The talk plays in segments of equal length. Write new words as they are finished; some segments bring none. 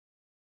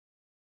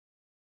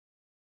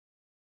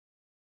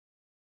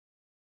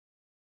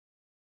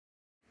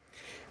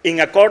In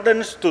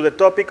accordance to the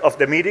topic of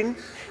the meeting,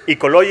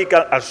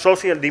 ecological and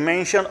social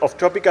dimension of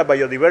tropical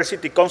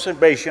biodiversity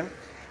conservation,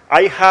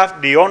 I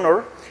have the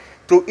honor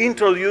to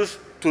introduce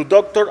to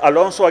Dr.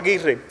 Alonso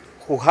Aguirre,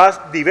 who has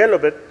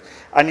developed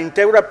an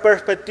integral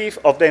perspective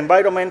of the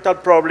environmental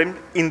problem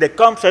in the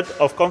concept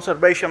of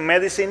conservation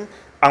medicine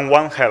and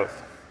One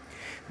Health.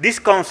 This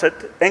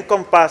concept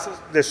encompasses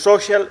the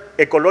social,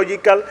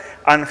 ecological,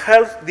 and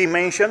health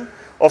dimension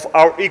of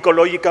our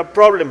ecological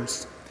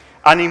problems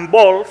and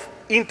involves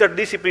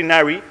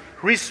interdisciplinary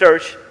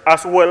research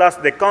as well as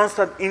the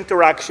constant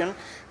interaction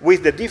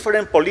with the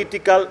different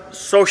political,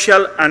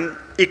 social, and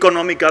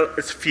economical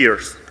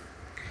spheres.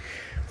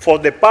 For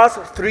the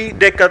past 3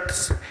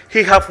 decades,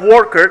 he has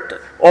worked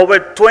over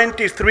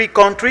 23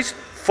 countries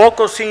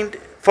focusing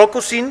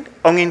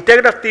on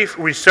integrative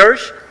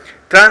research,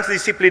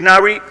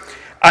 transdisciplinary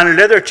and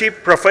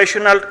leadership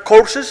professional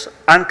courses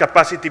and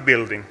capacity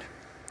building.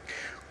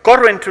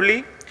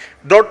 Currently,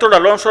 Dr.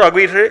 Alonso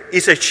Aguirre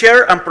is a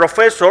chair and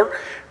professor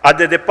at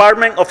the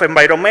Department of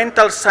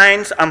Environmental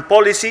Science and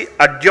Policy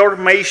at George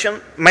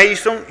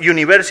Mason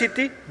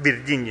University,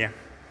 Virginia,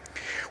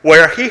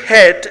 where he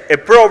had a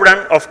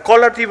program of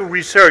collaborative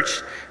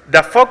research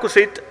that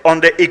focused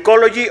on the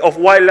ecology of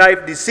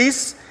wildlife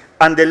disease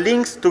and the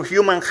links to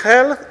human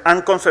health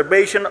and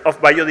conservation of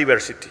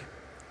biodiversity.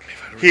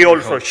 He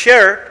also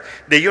chaired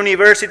the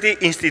University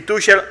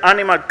Institutional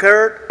Animal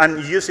Care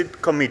and Usage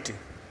Committee.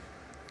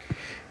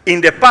 In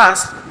the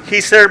past,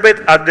 he served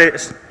as the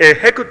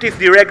executive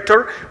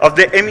director of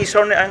the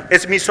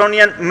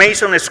Smithsonian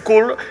Mason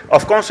School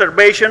of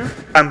Conservation,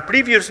 and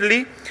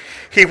previously,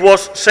 he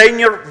was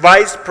senior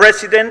vice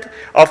president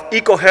of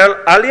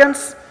EcoHealth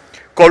Alliance,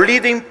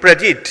 co-leading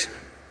PREDICT,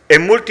 a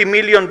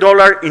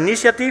multi-million-dollar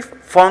initiative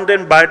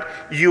funded by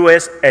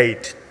US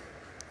aid.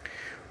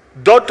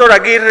 Dr.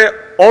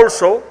 Aguirre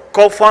also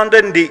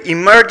co-founded the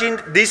emerging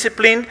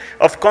discipline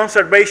of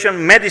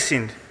conservation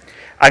medicine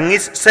and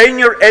is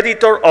senior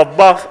editor of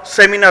both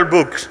seminal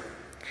books.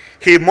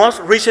 His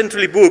most recent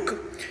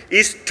book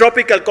is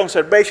Tropical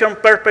Conservation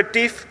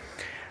Perspective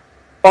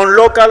on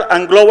Local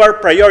and Global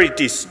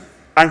Priorities,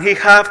 and he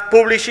has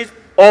published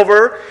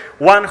over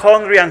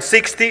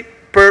 160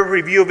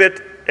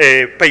 peer-reviewed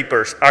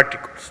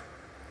articles.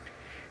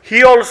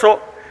 He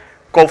also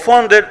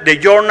co-founded the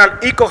journal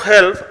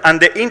EcoHealth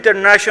and the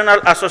International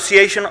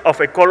Association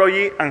of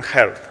Ecology and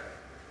Health.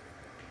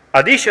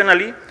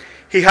 Additionally,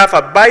 he has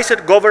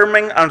advised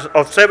governments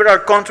of several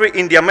countries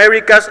in the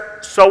Americas,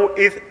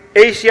 Southeast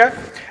Asia,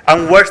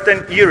 and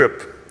Western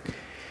Europe.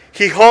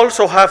 He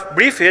also has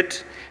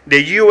briefed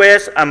the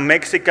US and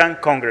Mexican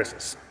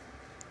Congresses.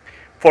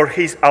 For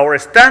his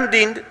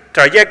outstanding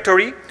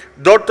trajectory,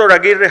 Dr.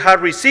 Aguirre has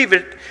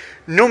received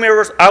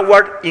numerous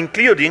awards,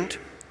 including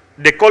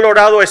the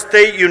Colorado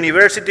State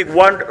University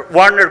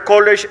Warner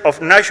College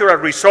of Natural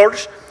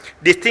Resources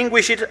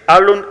Distinguished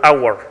Alum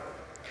Award,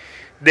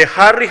 the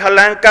Harri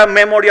Halanka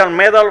Memorial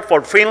Medal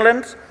for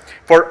Finland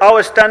for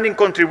outstanding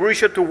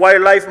contribution to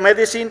wildlife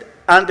medicine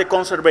and the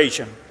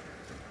conservation,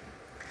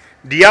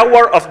 the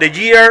Award of the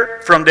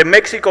Year from the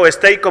Mexico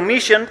State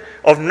Commission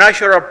of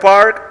Natural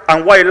Park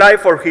and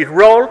Wildlife for his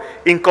role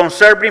in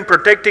conserving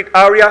protected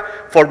area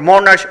for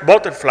monarch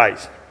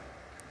butterflies.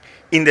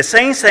 In the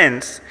same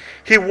sense,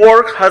 his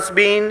work has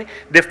been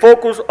the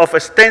focus of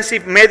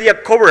extensive media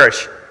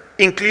coverage,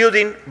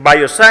 including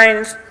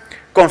bioscience,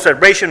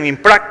 conservation in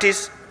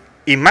practice,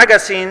 in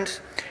magazines,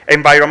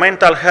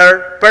 Environmental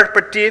Health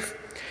Perspective,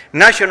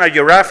 National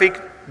Geographic,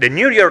 the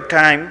New York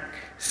Times,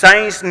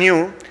 Science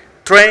News,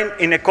 Trend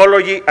in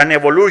Ecology and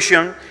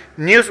Evolution,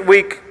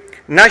 Newsweek,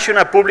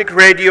 National Public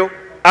Radio,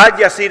 Al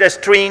Jazeera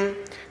Stream,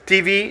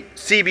 TV,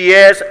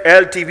 CBS,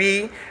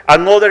 LTV,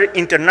 and other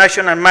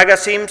international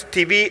magazines,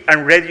 TV,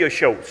 and radio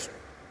shows.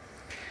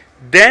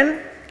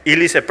 Then, it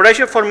is a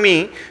pleasure for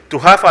me to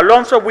have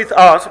Alonso with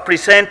us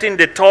presenting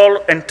the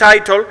talk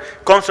entitled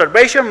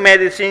Conservation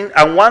Medicine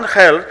and One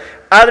Health,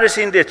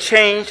 Addressing the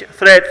Change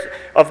Threats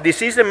of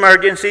Disease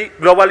Emergency,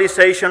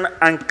 Globalization,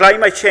 and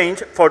Climate Change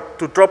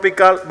to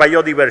Tropical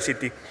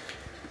Biodiversity.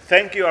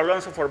 Thank you,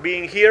 Alonso, for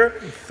being here.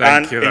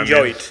 Thank you,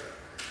 enjoy it.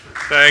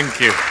 Thank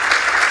you.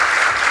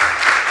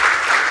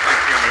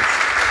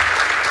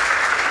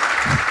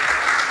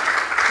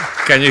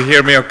 Can you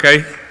hear me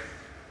okay?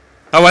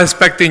 I was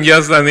expecting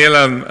just Daniel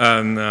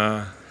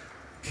and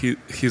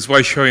his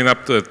wife showing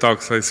up to the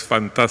talk, so it's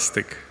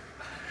fantastic.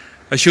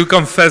 I should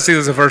confess it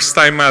is the first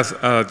time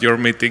at your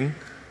meeting,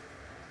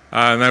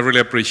 and I really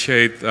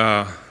appreciate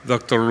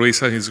Dr.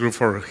 Luis and his group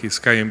for his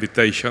kind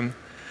invitation.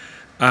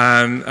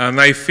 And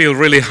I feel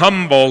really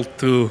humbled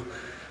I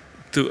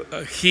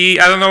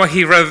don't know,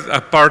 he read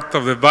a part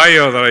of the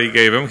bio that I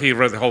gave him, he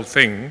read the whole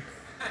thing,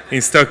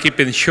 instead of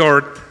keeping it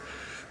short.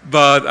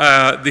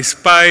 But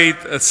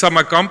despite some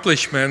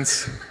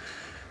accomplishments,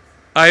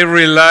 I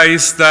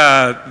realized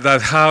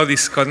that how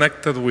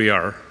disconnected we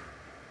are.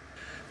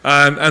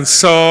 And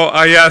so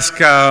I asked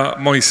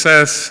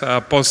Moises, a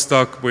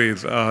postdoc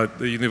with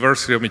the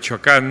University of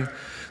Michoacan,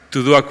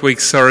 to do a quick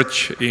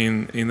search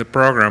in the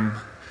program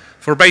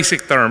for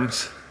basic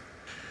terms.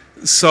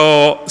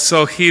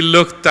 So he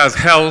looked at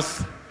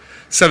health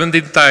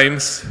 17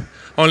 times,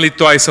 only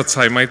twice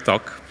outside my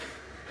talk.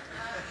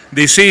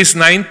 Disease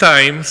 9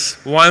 times,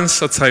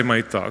 once outside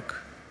my talk.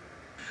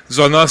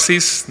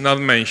 Zoonosis, not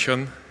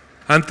mentioned.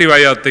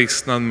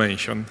 Antibiotics, not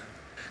mentioned.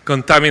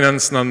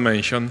 Contaminants, not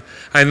mentioned.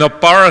 I know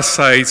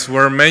parasites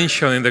were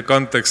mentioned in the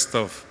context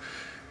of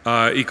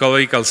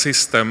ecological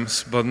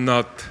systems, but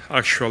not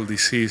actual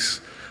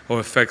disease or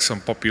effects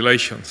on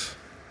populations.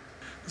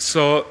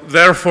 So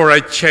therefore, I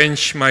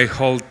changed my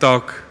whole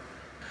talk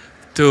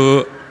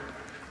to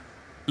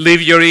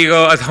leave your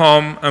ego at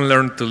home and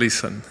learn to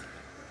listen.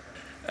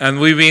 And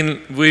we've been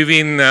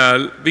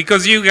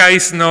because you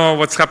guys know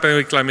what's happening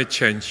with climate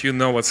change. You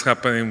know what's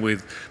happening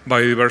with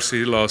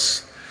biodiversity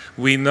loss.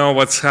 We know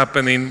what's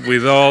happening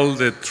with all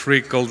the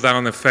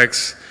trickle-down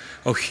effects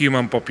of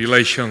human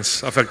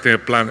populations affecting the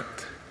planet.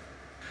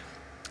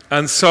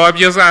 And so I'm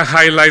just going to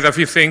highlight a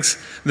few things.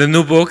 The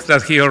new book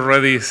that he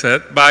already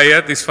said, buy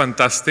it, is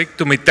fantastic. It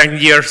took me 10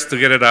 years to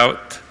get it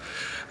out.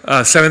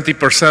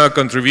 70% of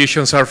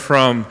contributions are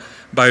from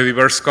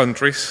biodiverse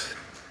countries.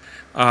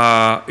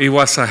 It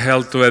was a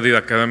hell to edit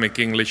academic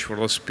English for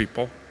those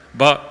people,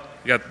 but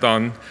got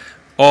done.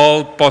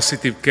 All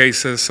positive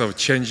cases of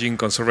changing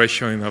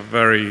conservation in a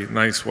very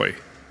nice way.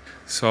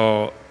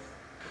 So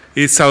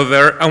it's out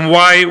there. And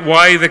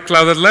why the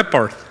clouded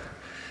leopard?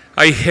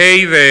 I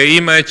hate the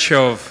image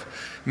of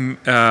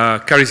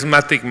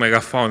charismatic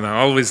megafauna,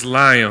 always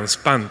lions,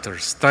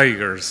 panthers,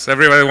 tigers.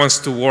 Everybody wants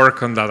to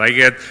work on that. I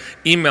get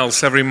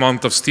emails every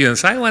month of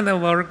students. I want to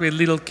work with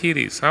little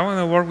kitties. I want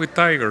to work with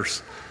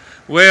tigers.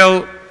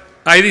 Well,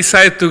 I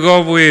decided to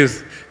go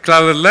with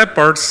clouded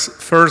leopards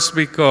first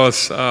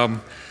because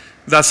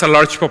that's a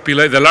large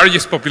population. The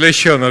largest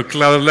population of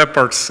clouded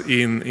leopards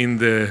in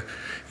the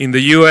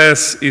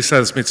U.S. is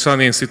at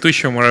Smithsonian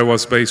Institution, where I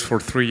was based for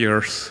 3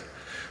 years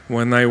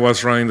when I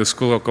was running the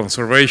School of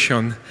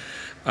Conservation.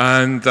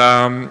 And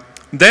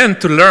then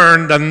to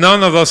learn that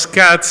none of those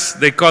cats,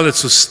 they call it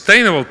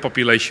sustainable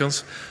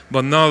populations,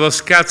 but none of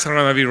those cats are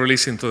going to be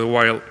released into the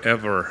wild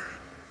ever.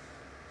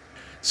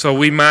 So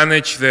we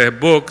manage the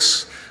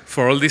books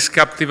for all these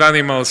captive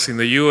animals in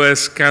the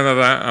US,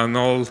 Canada, and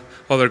all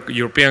other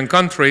European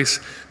countries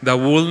that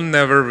will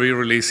never be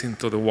released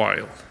into the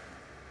wild.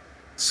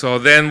 So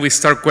then we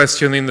start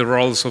questioning the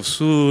roles of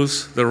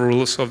zoos, the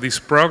rules of these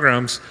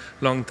programs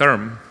long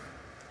term.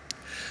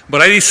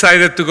 But I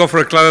decided to go for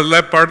a clouded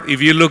leopard.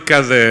 If you look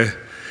at the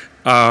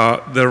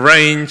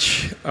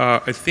range,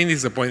 I think this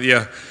is the point,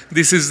 yeah.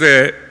 This is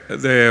the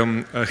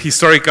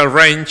historical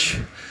range.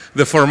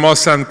 The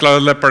Formosan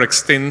clouded leopard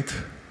extinct,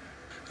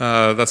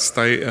 that's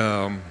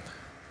Taiwan.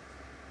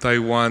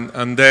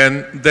 And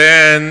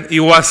then it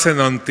wasn't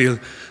until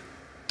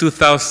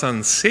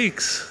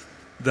 2006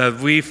 that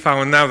we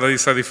found out that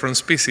it's a different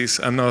species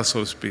and not a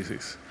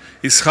subspecies.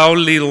 It's how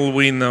little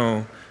we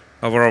know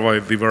about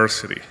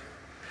biodiversity,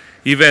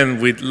 even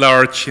with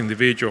large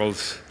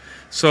individuals.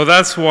 So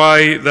that's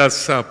why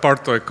that's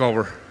part of the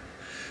cover.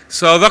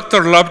 So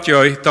Dr.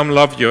 Lovejoy, Tom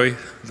Lovejoy,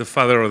 the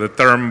father of the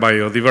term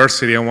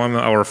biodiversity and one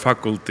of our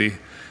faculty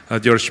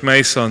at George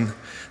Mason,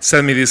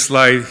 sent me this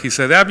slide. He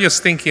said, I'm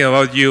just thinking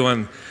about you,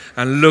 and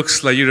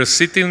looks like you're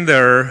sitting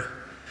there.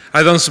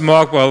 I don't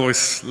smoke, but I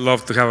always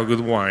love to have a good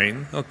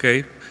wine.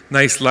 Okay,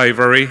 nice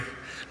library,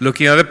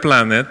 looking at the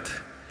planet.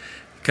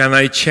 Can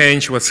I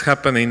change what's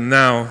happening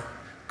now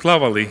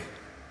globally?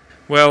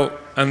 Well,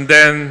 and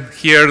then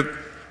here,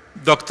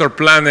 Dr.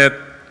 Planet,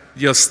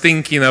 just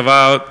thinking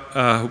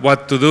about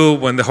what to do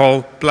when the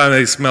whole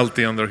planet is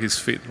melting under his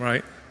feet,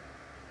 right?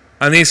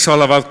 And it's all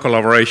about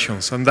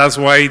collaborations, and that's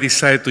why I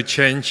decided to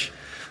change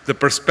the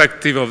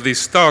perspective of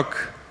this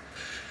talk.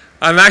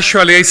 And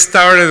actually, I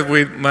started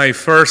with my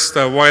first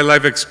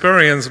wildlife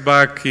experience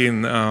back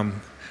in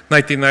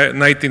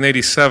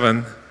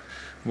 1987,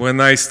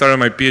 when I started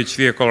my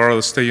PhD at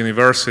Colorado State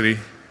University.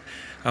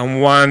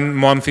 And 1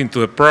 month into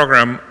the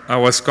program, I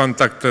was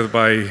contacted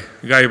by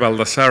Guy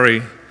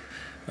Baldassari.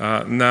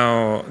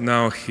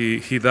 Now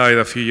he died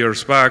a few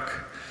years back,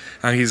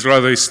 and his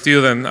graduate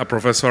student, a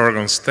professor at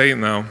Oregon State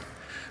now,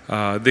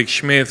 Dick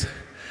Schmidt,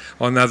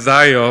 on a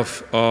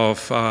die-off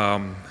of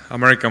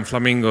American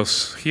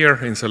flamingos here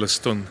in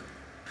Celestún.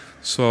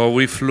 So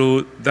we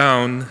flew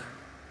down,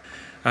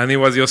 and it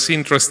was just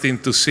interesting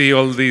to see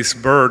all these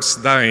birds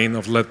dying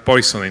of lead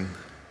poisoning.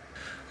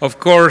 Of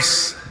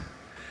course,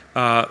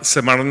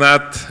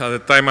 Semarnat, at the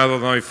time, I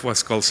don't know if it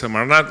was called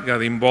Semarnat,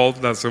 got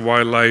involved as a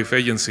wildlife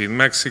agency in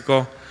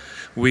Mexico.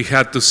 We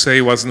had to say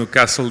it was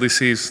Newcastle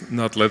disease,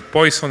 not lead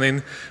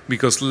poisoning,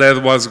 because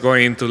lead was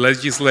going into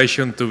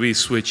legislation to be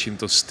switched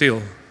into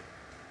steel.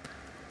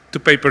 2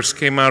 papers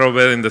came out of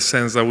it in the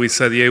sense that we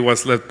said, yeah, it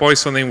was lead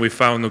poisoning. We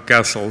found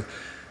Newcastle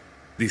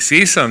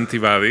disease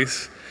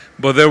antibodies,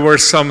 but there were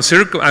some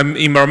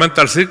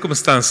environmental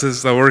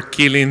circumstances that were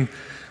killing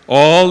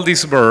all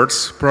these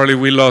birds. Probably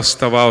we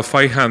lost about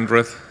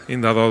 500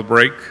 in that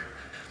outbreak.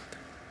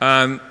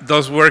 And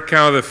those were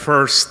kind of the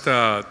first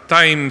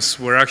times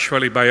where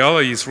actually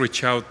biologists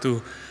reach out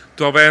to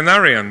a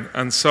veterinarian.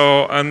 And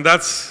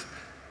that's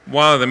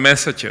one of the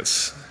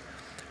messages.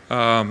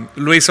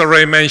 Luis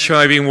already mentioned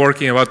I've been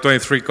working in about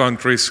 23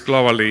 countries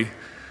globally,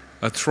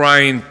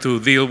 trying to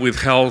deal with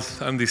health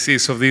and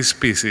disease of these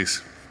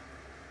species.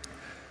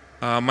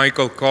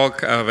 Michael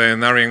Koch, a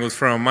veterinarian good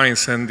friend of mine,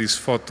 sent this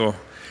photo,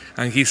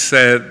 and he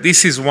said,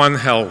 this is One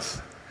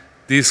Health,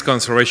 this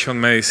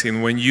conservation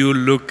medicine. When you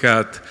look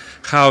at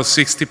how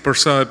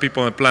 60% of the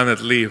people on the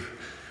planet live,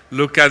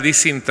 look at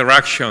these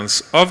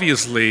interactions.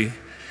 Obviously,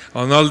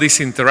 on all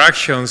these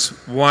interactions,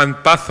 one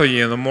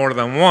pathogen or more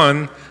than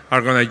one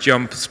are going to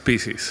jump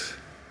species.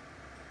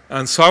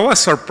 And so I was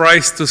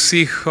surprised to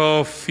see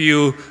how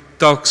few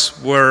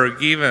talks were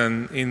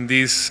given in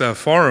this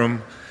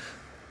forum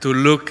to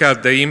look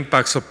at the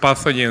impacts of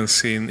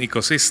pathogens in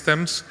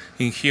ecosystems,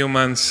 in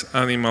humans,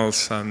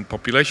 animals, and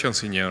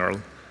populations in general.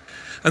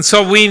 And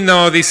so we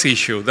know this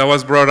issue. That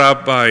was brought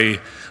up by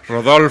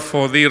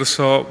Rodolfo,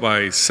 Dirso,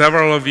 by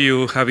several of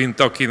you have been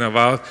talking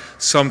about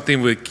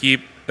something we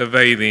keep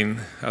evading,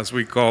 as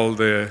we call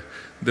the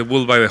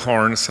bull by the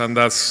horns, and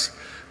that's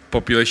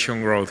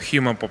population growth,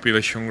 human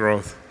population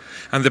growth.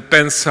 And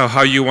depends on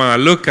how you want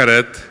to look at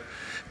it.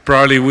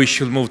 Probably we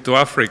should move to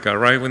Africa,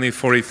 right? We need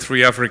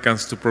 43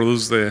 Africans to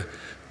produce the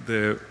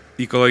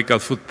ecological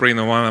footprint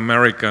of one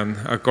American,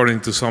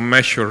 according to some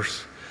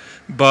measures.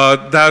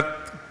 But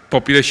that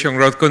population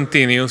growth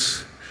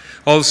continues.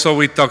 Also,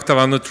 we talked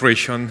about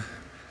nutrition.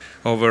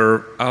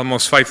 Over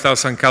almost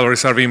 5,000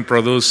 calories are being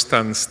produced,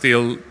 and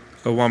still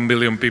 1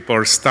 billion people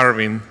are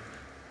starving.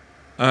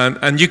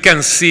 And you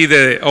can see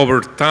that over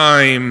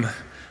time,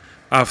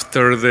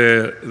 after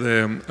the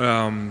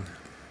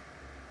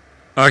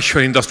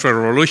actual industrial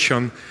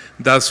revolution,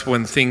 that's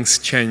when things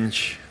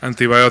change.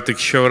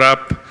 Antibiotics showed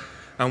up,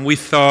 and we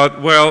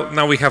thought, well,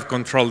 now we have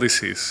controlled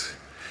disease.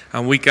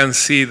 And we can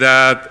see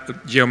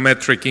that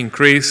geometric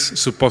increase,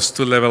 supposed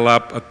to level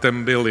up at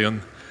 10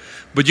 billion.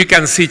 But you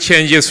can see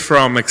changes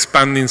from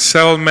expanding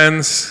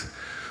settlements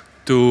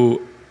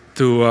to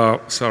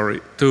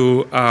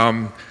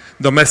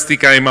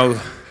domestic animal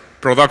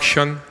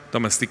production,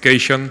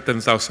 domestication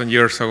 10,000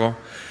 years ago,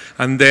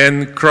 and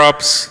then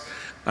crops,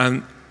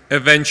 and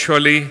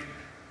eventually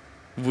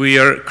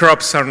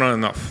crops are not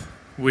enough.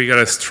 We got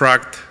to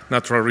extract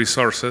natural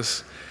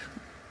resources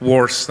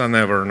worse than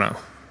ever now.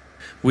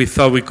 We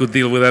thought we could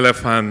deal with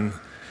elephant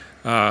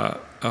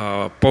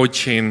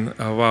poaching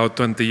about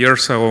 20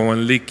 years ago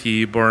when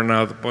Leakey burned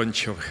out a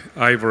bunch of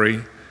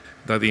ivory.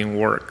 That didn't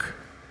work.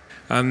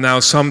 And now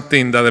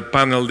something that the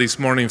panel this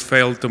morning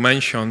failed to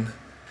mention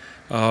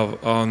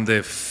on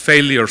the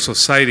failure of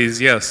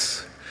societies,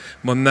 yes.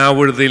 But now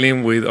we're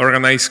dealing with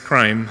organized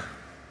crime,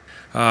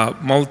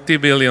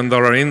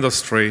 multi-billion-dollar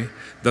industry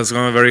that's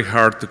going to be very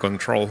hard to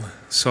control.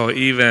 So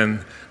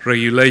even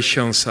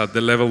regulations at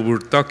the level we're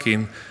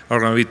talking are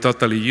going to be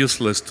totally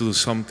useless to do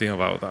something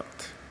about that.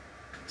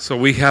 So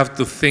we have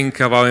to think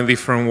about in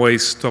different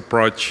ways to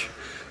approach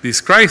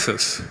this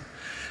crisis.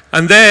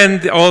 And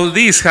then all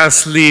this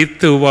has led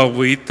to what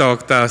we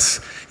talked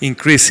as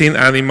increasing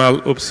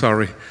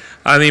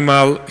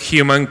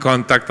animal-human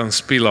contact and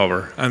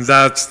spillover. And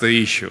that's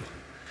the issue.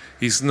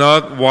 It's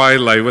not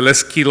wildlife. Well,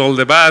 let's kill all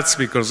the bats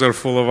because they're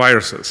full of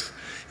viruses.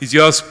 It's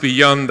just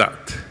beyond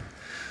that.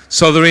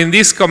 So during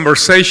these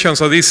conversations,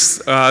 at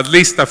least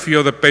a few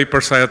of the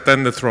papers I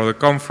attended throughout the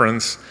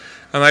conference,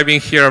 and I've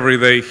been here every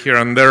day, here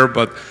and there,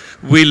 but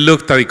we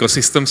looked at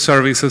ecosystem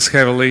services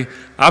heavily,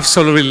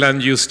 absolutely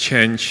land use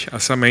change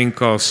as a main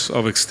cause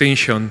of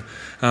extinction,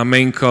 a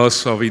main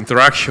cause of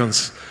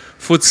interactions,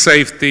 food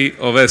safety,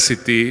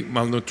 obesity,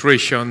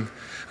 malnutrition,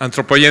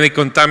 anthropogenic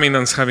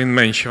contaminants have been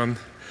mentioned,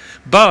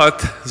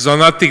 but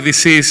zoonotic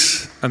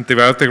disease,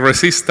 antibiotic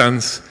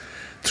resistance,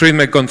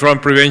 treatment, control,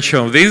 and prevention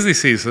of these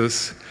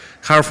diseases,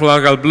 harmful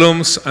algal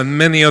blooms, and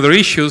many other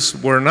issues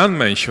were not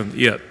mentioned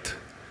yet.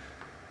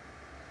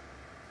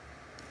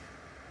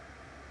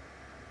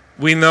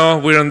 We know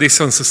we're on this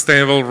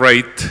unsustainable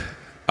rate.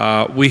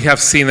 We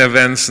have seen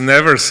events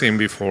never seen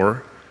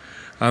before.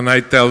 And I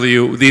tell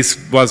you, this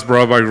was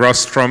brought by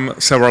Rostrom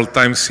several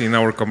times in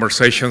our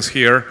conversations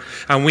here.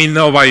 And we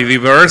know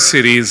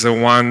biodiversity is the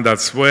one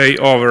that's way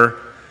over.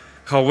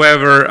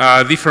 However,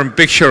 a different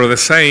picture of the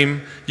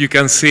same. You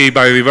can see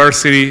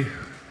biodiversity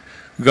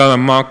got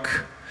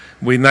amok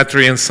with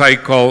nutrient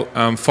cycle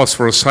and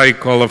phosphorus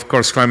cycle. Of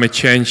course, climate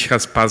change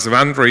has passed the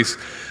boundaries.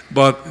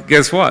 But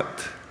guess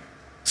what?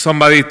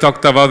 Somebody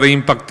talked about the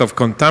impact of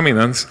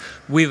contaminants.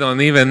 We don't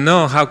even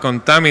know how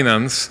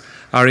contaminants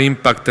are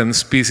impacting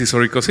species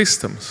or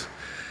ecosystems.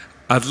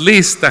 At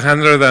least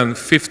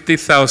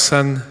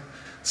 150,000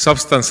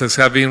 substances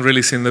have been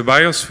released in the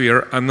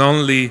biosphere, and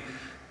only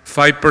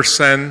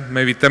 5%,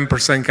 maybe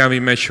 10% can be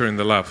measured in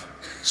the lab.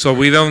 So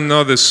we don't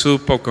know the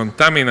soup of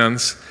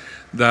contaminants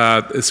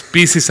that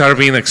species are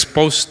being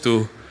exposed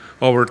to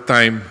over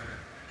time.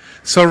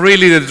 So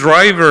really the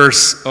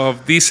drivers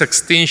of these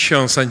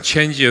extinctions and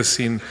changes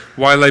in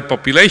wildlife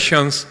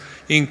populations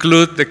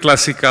include the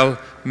classical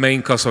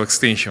main cause of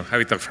extinction,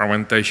 habitat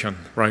fragmentation,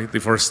 right,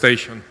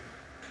 deforestation.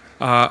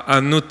 A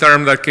new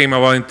term that came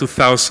about in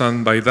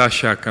 2000 by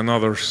Dashak and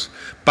others,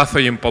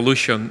 pathogen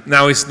pollution.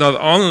 Now it's not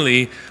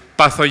only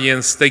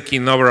pathogens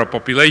taking over a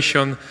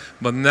population,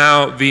 but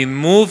now being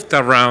moved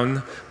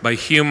around by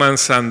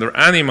humans and their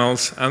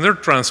animals and their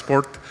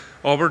transport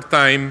over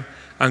time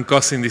and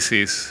causing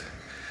disease.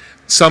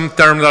 Some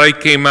term that I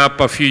came up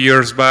a few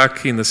years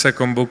back in the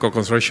second book of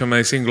Conservation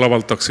Medicine,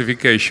 global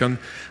toxification,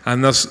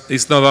 and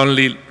it's not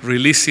only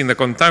releasing the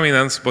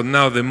contaminants, but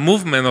now the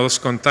movement of those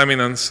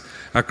contaminants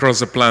across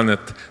the planet,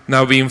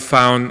 now being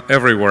found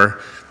everywhere.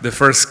 The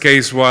first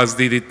case was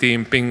DDT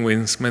in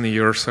penguins many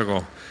years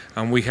ago,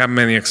 and we have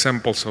many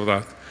examples of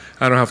that.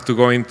 I don't have to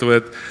go into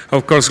it.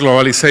 Of course,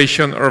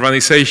 globalization,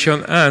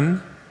 urbanization,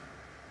 and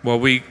what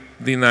we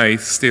deny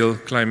still,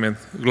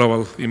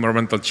 global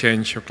environmental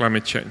change or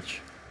climate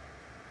change.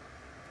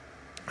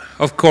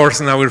 Of course,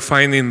 now we're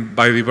finding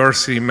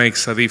biodiversity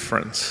makes a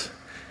difference.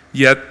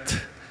 Yet,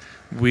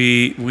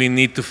 we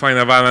need to find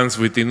a balance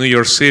between New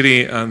York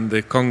City and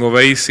the Congo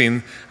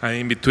Basin and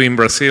in between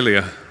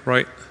Brasilia,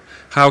 right?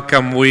 How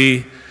can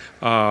we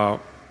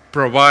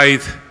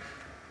provide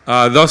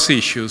those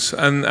issues?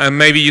 And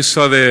maybe you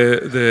saw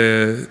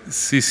the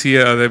BSC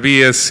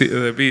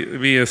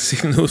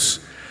news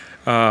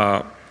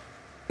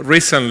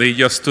recently,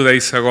 just 2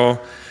 days ago,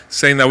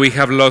 saying that we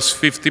have lost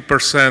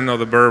 50% of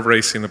the bird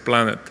race in the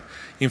planet.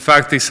 In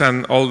fact, it's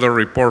an older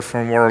report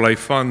from World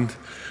Life Fund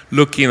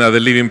looking at the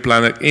Living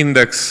Planet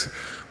Index,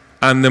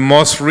 and the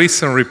most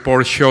recent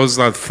report shows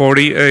that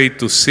 48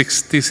 to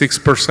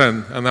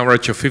 66%, an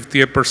average of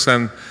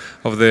 58%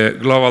 of the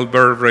global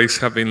bird race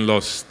have been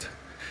lost.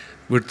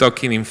 We're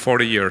talking in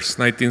 40 years,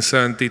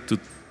 1970 to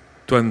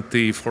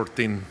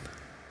 2014,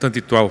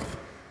 2012.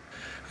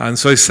 And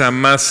so it's a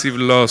massive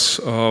loss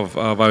of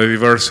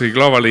biodiversity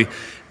globally.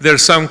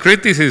 There's some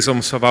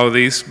criticisms about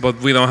this, but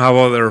we don't have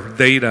other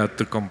data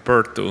to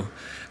compare to.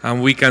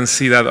 And we can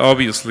see that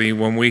obviously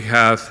when we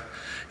had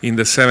in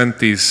the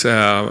 70s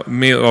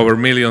over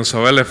millions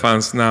of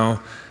elephants, now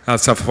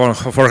that's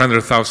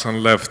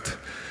 400,000 left.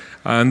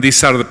 And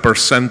these are the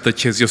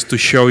percentages just to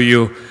show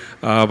you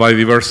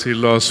biodiversity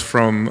loss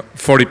from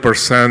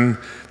 40%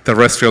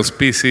 terrestrial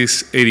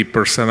species,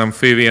 80%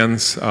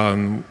 amphibians,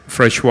 and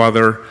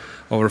freshwater,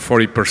 over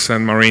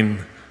 40% marine.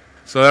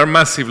 So there are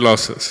massive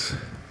losses.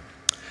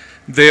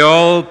 The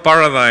old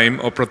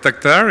paradigm of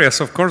protected areas,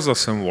 of course,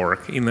 doesn't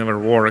work. It never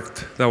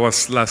worked. That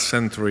was last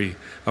century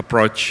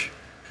approach.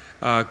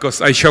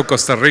 Because I show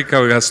Costa Rica,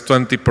 which has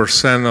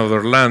 20% of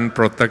their land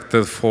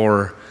protected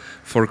for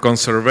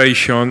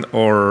conservation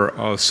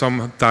or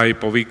some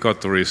type of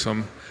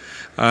ecotourism.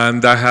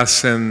 And that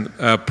hasn't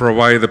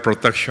provided the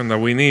protection that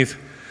we need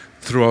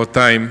throughout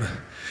time.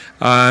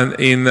 And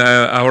in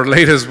our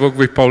latest book,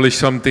 we published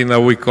something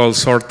that we call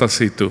sorta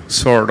situ,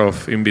 sort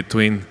of in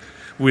between.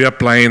 We're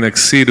applying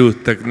ex situ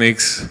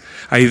techniques.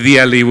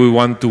 Ideally, we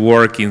want to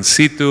work in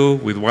situ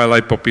with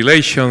wildlife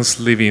populations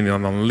living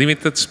in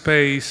unlimited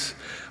space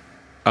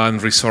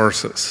and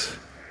resources.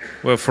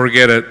 Well,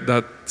 forget it,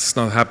 that's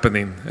not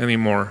happening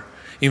anymore.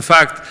 In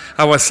fact,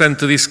 I was sent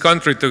to this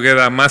country to get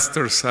a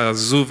master's as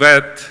zoo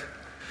vet,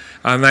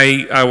 and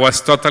I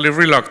was totally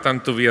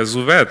reluctant to be a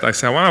zoo vet. I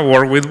said, I want to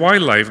work with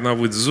wildlife, not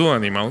with zoo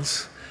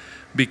animals,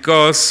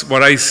 because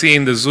what I see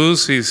in the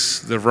zoos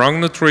is the wrong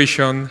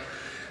nutrition.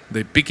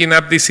 They're picking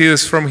up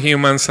diseases from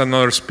humans and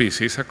other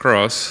species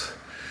across.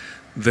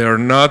 They're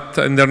not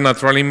in their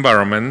natural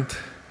environment,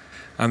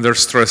 and they're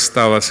stressed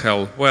out as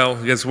hell. Well,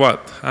 guess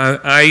what?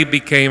 I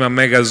became a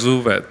mega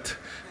zoo vet,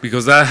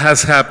 because that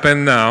has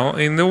happened now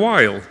in the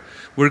wild.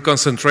 We're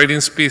concentrating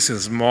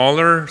species,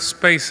 smaller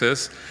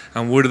spaces,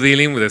 and we're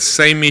dealing with the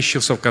same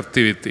issues of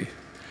captivity.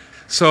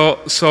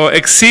 So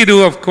ex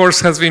situ, of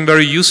course, has been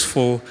very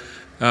useful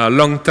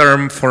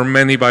long-term for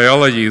many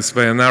biologists,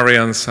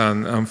 veterinarians,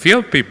 and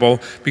field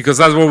people, because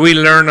that's what we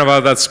learn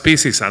about that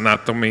species,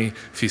 anatomy,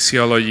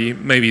 physiology,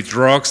 maybe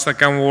drugs that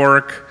can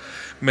work,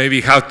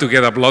 maybe how to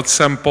get a blood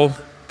sample.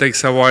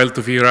 Takes a while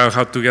to figure out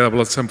how to get a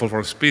blood sample for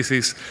a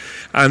species.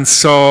 And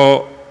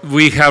so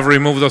we have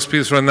removed those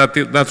species from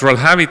natural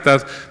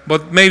habitat,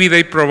 but maybe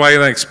they provide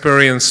an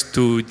experience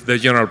to the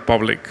general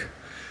public.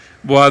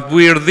 What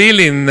we're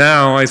dealing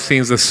now, I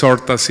think, is the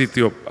sorta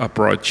situ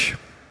approach.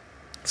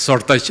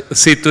 Sorta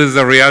situ is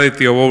the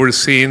reality of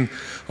overseeing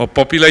of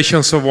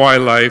populations of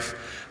wildlife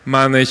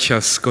managed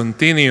as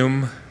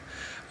continuum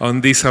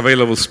on this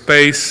available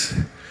space,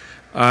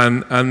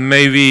 and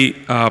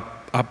maybe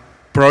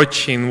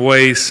approaching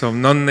ways of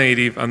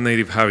non-native and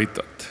native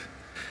habitat.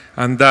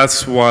 And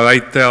that's what I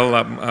tell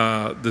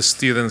the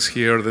students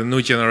here, the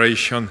new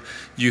generation.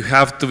 You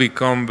have to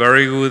become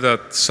very good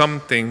at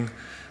something,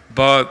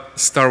 but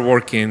start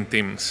working in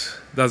teams.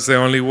 That's the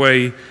only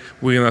way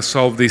we're going to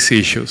solve these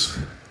issues.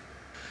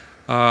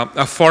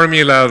 A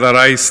formula that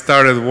I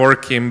started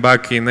working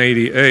back in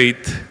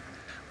 '88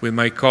 with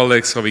my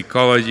colleagues of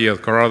ecology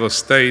at Colorado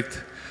State,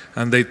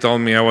 and they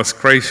told me I was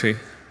crazy.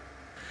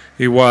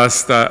 It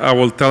was that I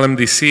will tell them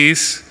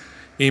disease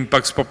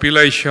impacts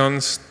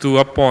populations to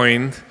a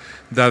point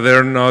that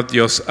they're not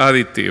just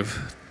additive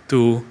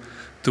to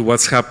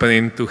what's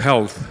happening to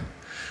health.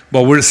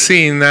 What we're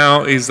seeing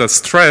now is that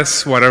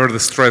stress, whatever the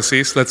stress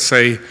is, let's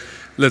say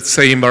let's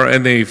say,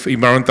 any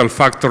environmental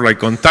factor like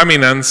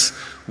contaminants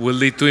will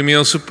lead to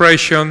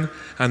immunosuppression,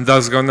 and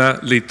that's going to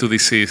lead to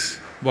disease.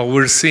 What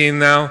we're seeing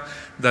now,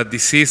 that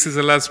disease is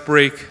the last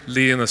brick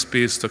leading a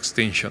species to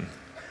extinction.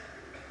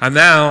 And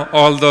now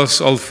all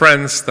those old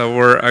friends that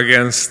were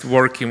against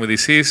working with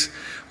disease,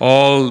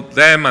 all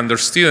them and their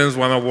students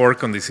want to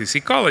work on disease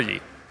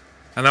ecology.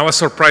 And I was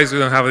surprised we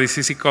don't have a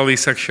disease ecology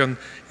section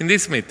in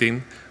this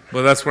meeting,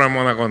 but that's where I'm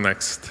going to go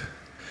next.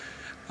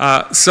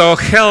 So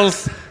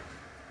health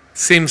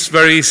seems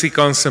very easy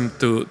concept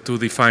to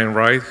define,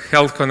 right?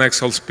 Health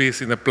connects all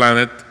species in the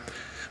planet,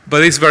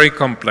 but it's very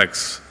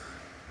complex.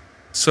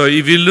 So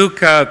if you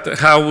look at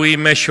how we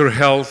measure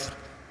health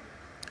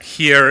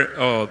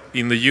here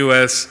in the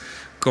US,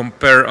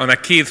 compare on a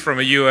kid from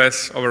the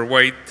US,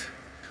 overweight,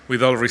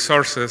 with all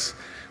resources,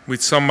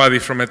 with somebody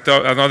from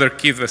another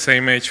kid the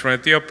same age from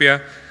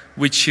Ethiopia,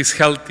 which is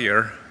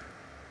healthier,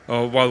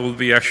 or what will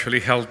be actually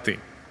healthy.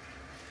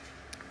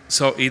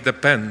 So it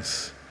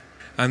depends.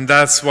 And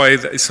that's why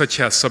it's such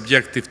a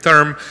subjective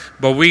term,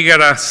 but we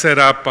gotta set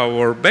up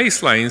our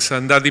baselines,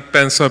 and that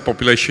depends on the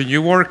population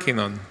you're working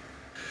on.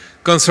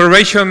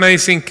 Conservation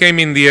medicine came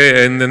in the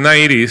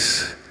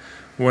 90s,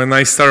 when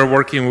I started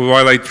working with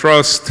Wildlife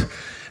Trust.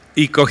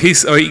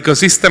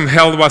 Ecosystem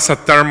health was a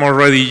term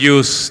already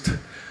used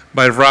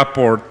by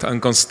Rapport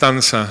and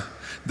Constanza.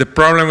 The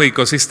problem with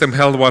ecosystem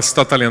health was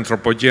totally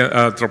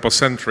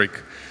anthropocentric.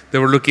 They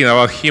were looking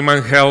about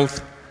human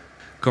health,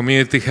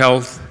 community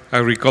health,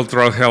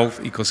 agricultural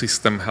health,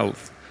 ecosystem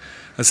health.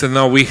 I said,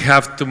 no, we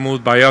have to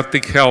move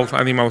biotic health,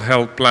 animal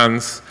health,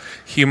 plants,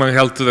 human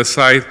health to the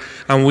side,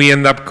 and we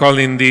end up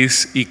calling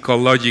this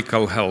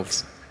ecological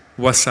health.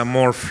 It was a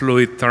more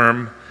fluid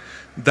term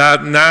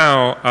that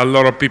now a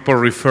lot of people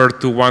refer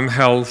to One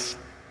Health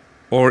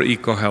or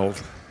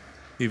eco-health,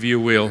 if you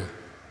will.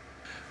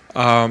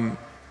 2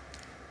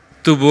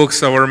 books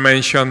that were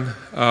mentioned,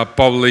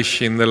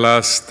 published in the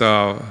last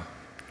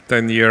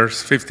 10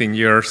 years, 15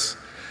 years.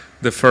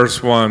 The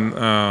first one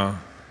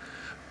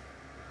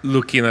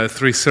looking at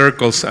 3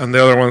 circles, and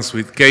the other ones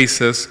with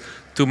cases.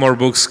 2 more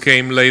books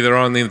came later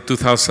on in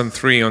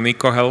 2003 on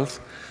eco-health.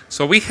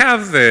 So we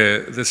have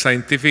the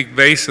scientific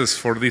basis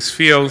for these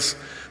fields,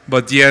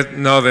 but yet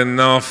not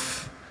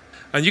enough.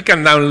 And you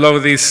can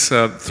download this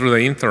through the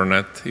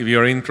internet if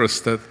you're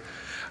interested.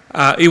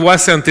 It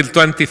wasn't until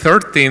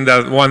 2013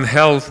 that One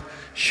Health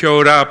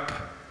showed up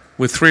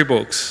with 3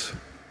 books,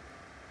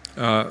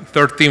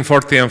 13,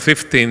 14, and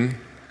 15,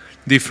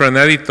 different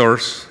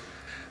editors.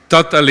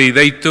 Totally,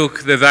 they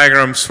took the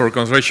diagrams for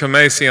conservation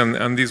medicine,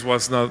 and this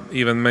was not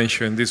even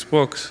mentioned in these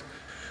books.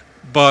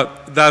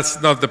 But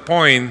that's not the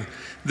point.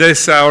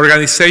 There's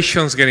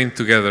organizations getting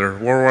together,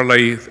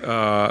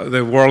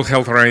 the World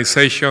Health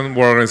Organization,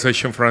 World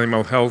Organization for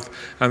Animal Health,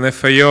 and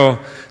FAO,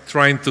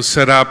 trying to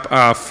set up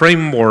a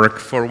framework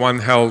for One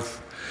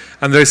Health.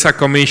 And there's a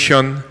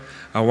commission,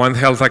 a One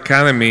Health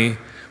Academy,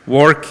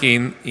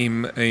 working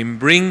in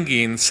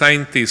bringing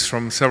scientists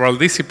from several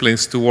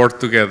disciplines to work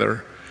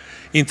together.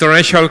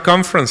 International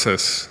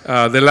conferences.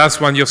 The last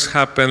one just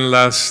happened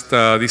last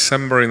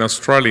December in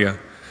Australia.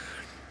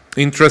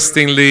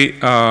 Interestingly,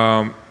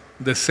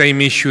 the same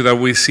issue that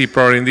we see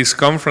probably in these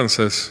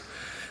conferences.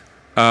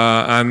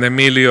 And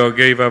Emilio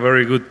gave a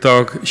very good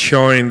talk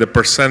showing the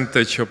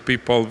percentage of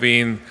people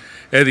being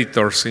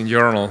editors in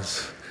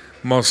journals,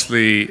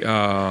 mostly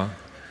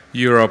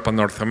Europe and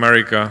North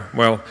America.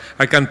 Well,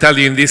 I can tell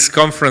you in this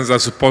conference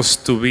that's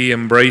supposed to be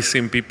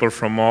embracing people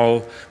from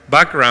all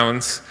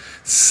backgrounds,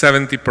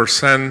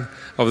 70%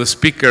 of the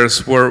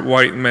speakers were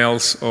white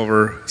males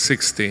over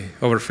 60,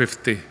 over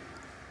 50.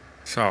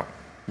 So,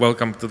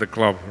 welcome to the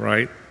club,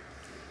 right?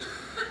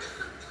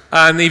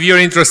 And if you're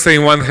interested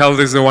in One Health,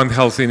 is the One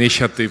Health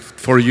initiative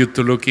for you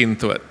to look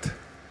into it.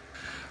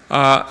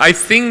 I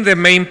think the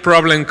main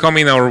problem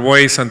coming our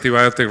way is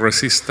antibiotic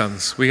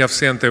resistance. We have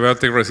seen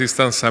antibiotic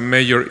resistance a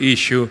major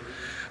issue,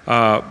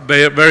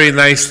 very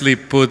nicely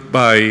put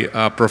by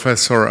a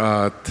professor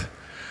at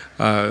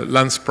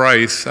Lance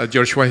Price at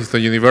George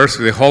Washington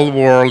University. The whole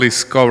world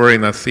is covered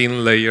in a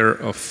thin layer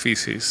of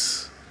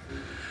feces.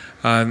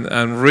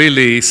 And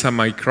really, it's a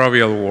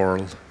microbial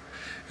world.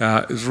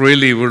 It's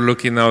really, we're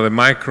looking at the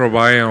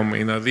microbiome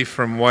in a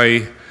different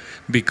way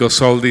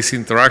because all these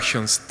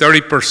interactions.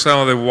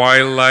 30% of the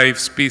wildlife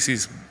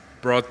species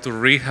brought to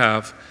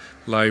rehab,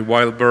 like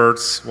wild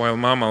birds, wild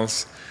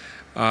mammals,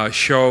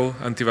 show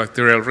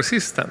antibacterial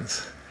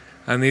resistance.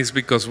 And it's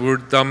because we're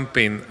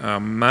dumping a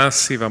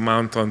massive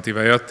amount of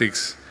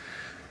antibiotics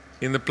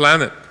in the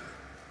planet.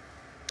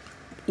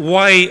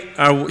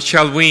 Why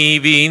shall we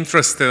be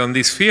interested in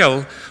this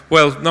field?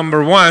 Well,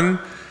 number one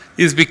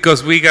is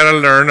because we got to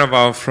learn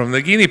about from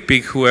the guinea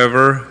pig,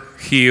 whoever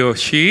he or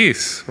she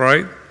is,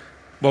 right?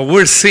 But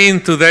we're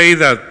seeing today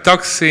that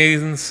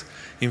toxins,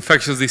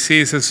 infectious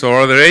diseases,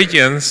 or other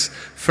agents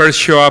first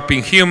show up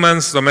in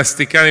humans,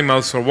 domestic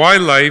animals, or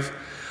wildlife,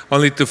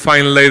 only to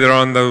find later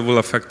on that will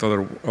affect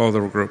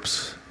other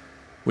groups.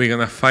 We're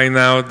going to find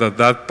out that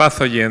that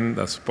pathogen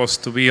that's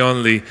supposed to be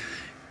only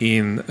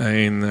in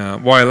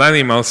wild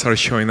animals are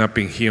showing up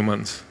in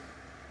humans.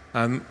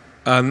 And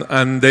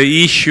And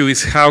the issue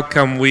is how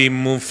can we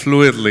move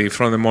fluidly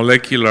from the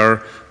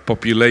molecular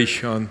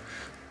population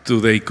to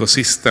the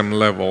ecosystem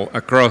level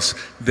across.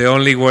 The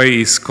only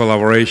way is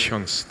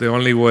collaborations. The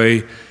only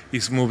way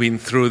is moving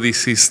through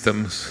these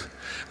systems.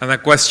 And a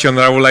question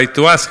that I would like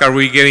to ask, are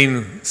we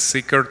getting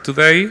sicker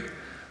today,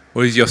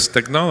 or is it just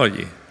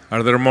technology?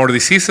 Are there more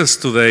diseases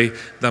today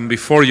than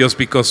before just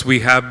because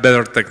we have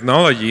better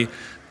technology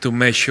to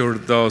measure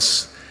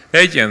those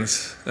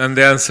agents? And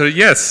the answer,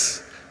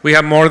 yes. We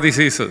have more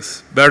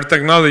diseases, better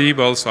technology,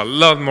 but also a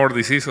lot more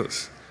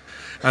diseases.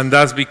 And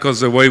that's because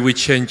the way we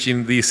change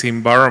in this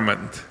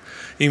environment.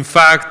 In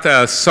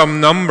fact,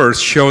 some numbers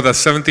show that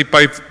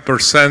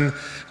 75%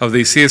 of the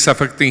diseases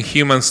affecting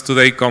humans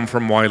today come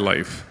from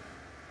wildlife.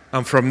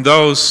 And from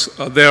those,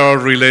 they are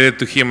related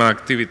to human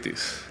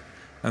activities.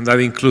 And that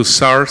includes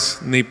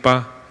SARS,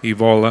 Nipah,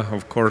 Ebola,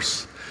 of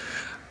course,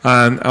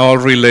 and all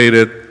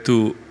related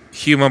to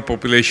human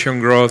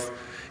population growth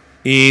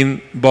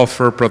in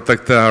buffer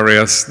protected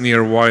areas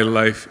near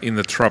wildlife in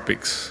the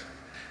tropics.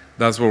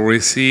 That's where we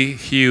see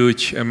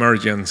huge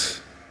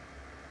emergence.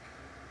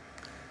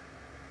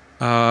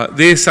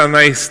 This is a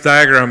nice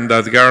diagram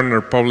that Gardner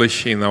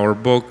published in our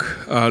book,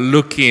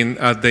 looking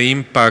at the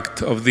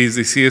impact of these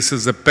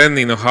diseases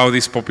depending on how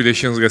these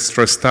populations get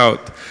stressed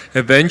out.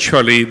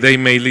 Eventually, they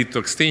may lead to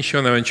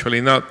extinction, eventually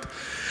not.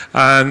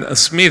 And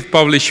Smith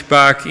published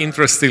back,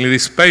 interestingly,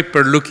 this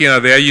paper looking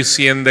at the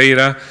IUCN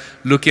data,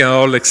 looking at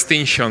all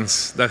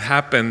extinctions that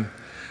happened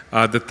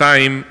at the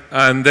time.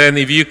 And then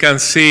if you can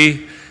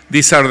see,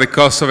 these are the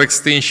causes of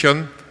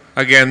extinction.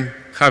 Again,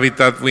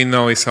 habitat we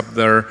know is up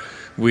there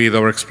with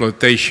our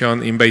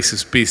exploitation, invasive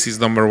species,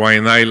 #1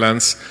 in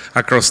islands,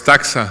 across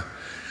taxa.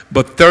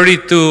 But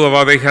 32 of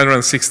about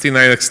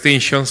 869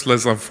 extinctions,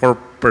 less than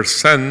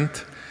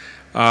 4%,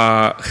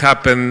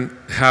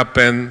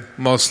 happen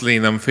mostly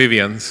in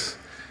amphibians,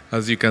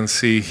 as you can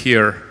see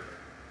here.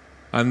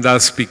 And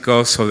that's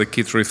because of the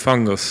chytrid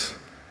fungus.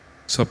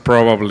 So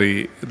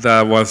probably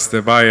that was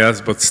the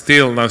bias, but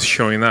still not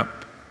showing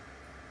up.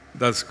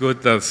 That's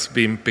good, that's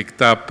being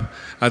picked up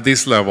at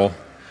this level.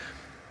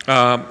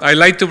 I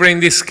like to bring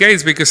this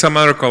case because it's a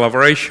matter of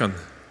collaboration.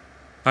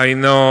 I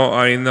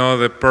know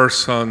the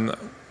person,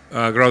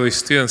 graduate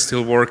student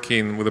still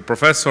working with the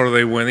professor.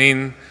 They went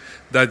in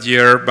that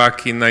year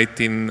back in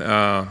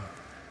that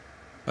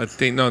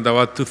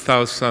was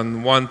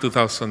 2001,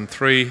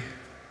 2003.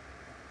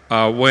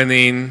 Went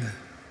in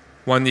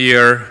 1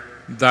 year,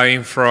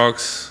 dying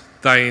frogs,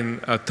 dying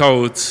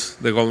toads,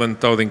 the golden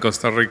toad in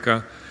Costa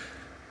Rica,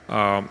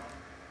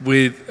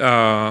 with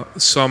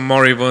some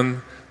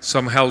moribund,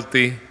 some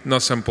healthy, no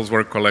samples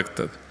were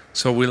collected.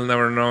 So we'll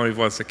never know if it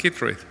was a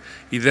chytrid.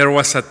 If there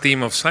was a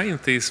team of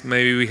scientists,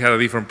 maybe we had a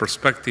different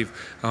perspective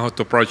on how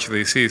to approach the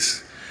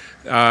disease.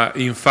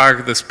 In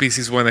fact, the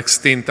species went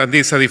extinct, and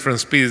this is a different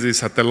species,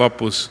 this is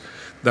Atelopus,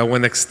 that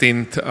went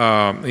extinct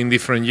in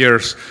different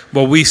years.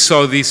 But we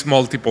saw these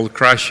multiple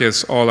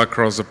crashes all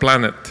across the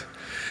planet.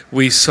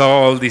 We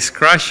saw all these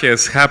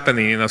crashes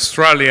happening in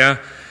Australia,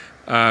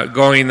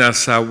 going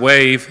as a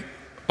wave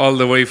all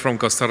the way from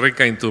Costa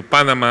Rica into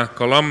Panama,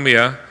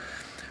 Colombia.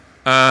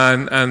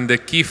 And the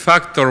key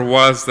factor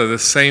was that the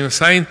same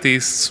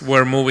scientists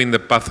were moving the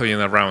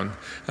pathogen around.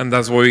 And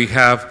that's what we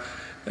have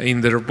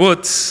in their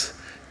boots,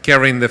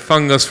 carrying the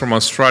fungus from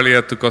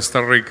Australia to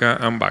Costa Rica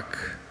and back.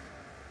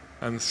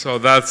 And so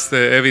that's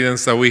the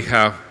evidence that we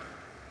have.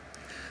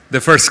 The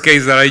first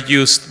case that I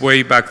used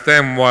way back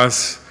then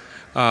was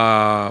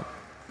the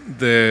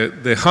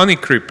honey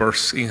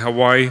creepers in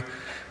Hawaii,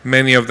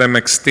 many of them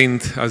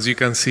extinct, as you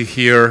can see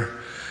here,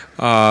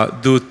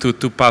 due to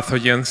two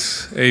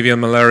pathogens, avian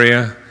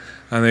malaria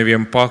and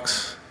avian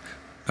pox,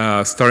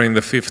 starting in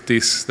the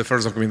 50s, the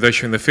first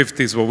documentation in the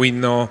 50s, but we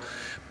know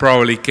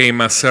probably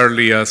came as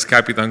early as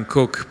Captain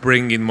Cook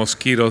bringing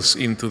mosquitoes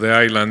into the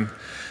island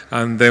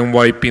and then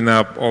wiping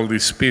up all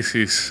these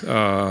species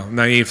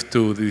naive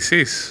to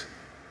disease.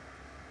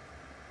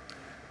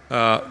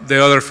 The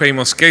other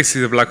famous case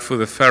is the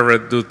black-footed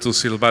ferret due to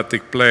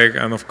sylvatic plague,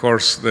 and of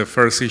course the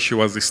first issue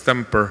was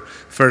distemper.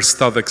 First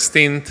thought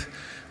extinct,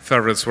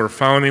 ferrets were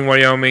found in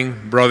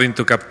Wyoming, brought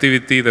into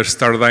captivity, they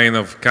start dying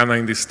of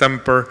canine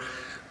distemper,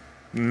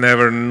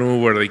 never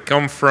knew where they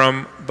come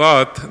from,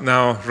 but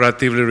now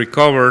relatively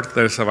recovered,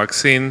 there's a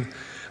vaccine,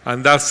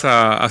 and that's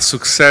a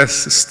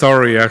success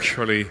story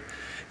actually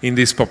in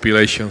these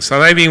populations.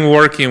 And I've been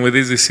working with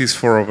this disease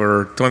for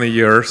over 20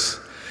 years.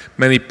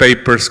 Many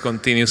papers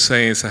continue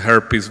saying it's a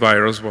herpes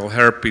virus. Well,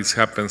 herpes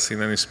happens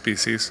in any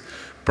species.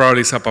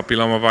 Probably it's a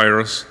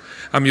papillomavirus.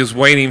 I'm just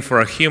waiting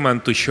for a human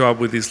to show up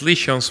with these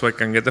lesions so I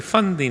can get the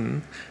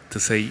funding to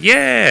say,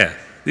 yeah,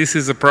 this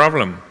is a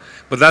problem.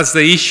 But that's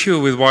the issue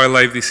with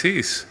wildlife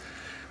disease.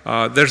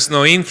 There's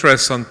no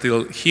interest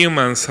until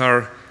humans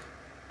are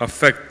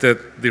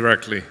affected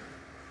directly.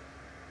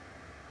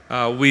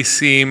 We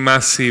see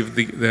massive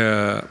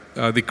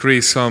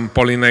decrease on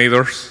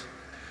pollinators.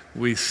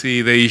 We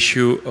see the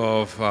issue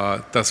of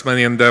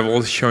Tasmanian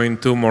devils showing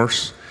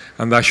tumors,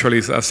 and actually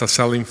as a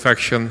cell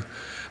infection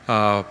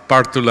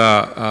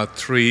Partula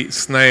tree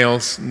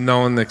snails,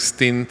 known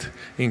extinct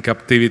in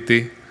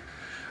captivity.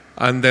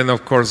 And then,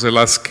 of course, the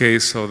last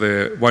case of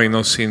the white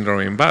nose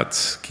syndrome in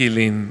bats,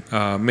 killing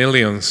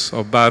millions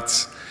of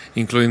bats,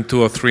 including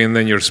 2 or 3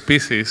 endangered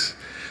species,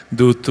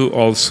 due to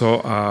also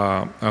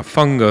a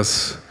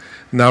fungus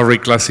now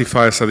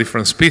reclassified as a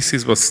different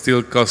species, but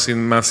still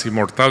causing massive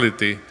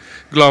mortality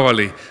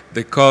globally.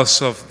 The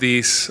cause of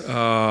these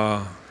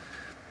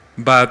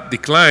bat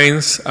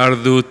declines are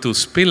due to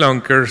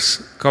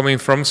spelunkers coming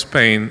from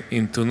Spain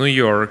into New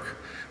York,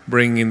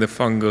 bringing the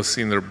fungus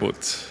in their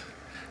boots.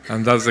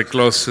 And that's the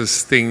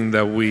closest thing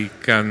that we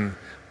can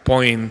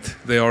point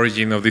the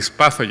origin of this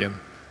pathogen.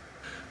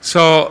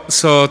 So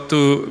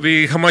to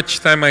be, how much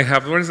time I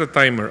have? Where's the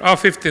timer? Oh,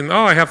 15.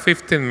 Oh, I have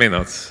 15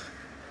 minutes.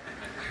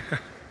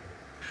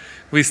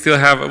 We still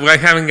have, I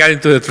haven't gotten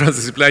to the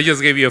transdisciplinary. I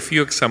just gave you a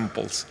few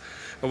examples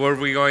of where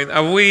we're going.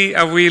 Are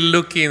we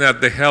looking at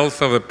the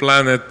health of the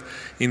planet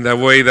in the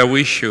way that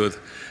we should?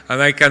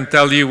 And I can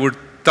tell you we're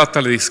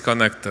totally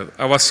disconnected.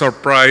 I was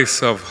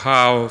surprised of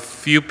how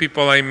few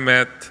people I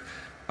met.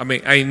 I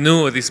mean, I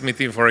knew this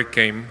meeting before I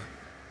came,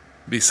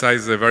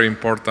 besides the very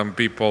important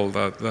people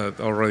that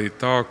already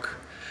talk,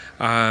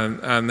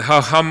 and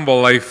how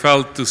humble I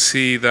felt to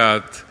see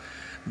that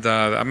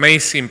the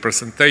amazing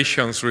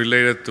presentations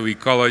related to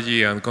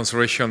ecology and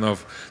conservation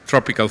of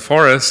tropical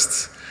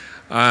forests,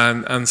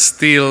 and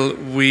still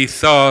we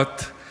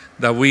thought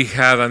that we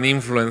had an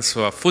influence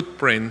or a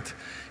footprint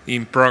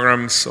in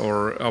programs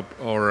or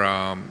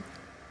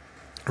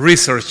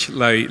research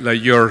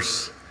like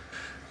yours.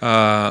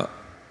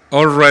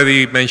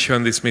 Already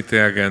mentioned this meeting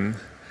again.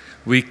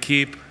 We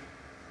keep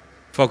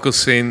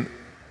focusing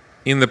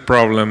in the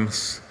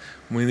problems.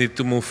 We need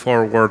to move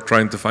forward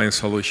trying to find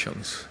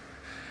solutions.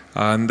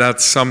 And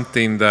that's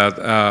something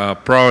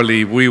that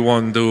probably we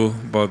won't do,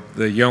 but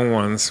the young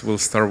ones will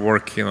start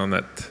working on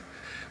it.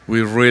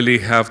 We really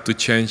have to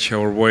change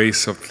our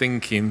ways of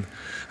thinking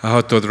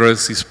how to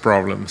address these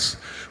problems.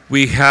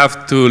 We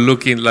have to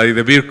look in, like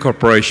the big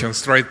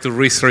corporations, try to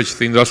research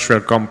the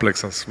industrial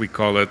complex, as we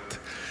call it,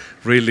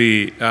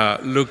 really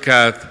look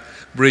at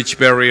bridge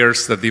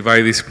barriers that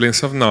divide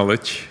disciplines of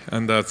knowledge,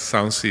 and that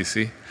sounds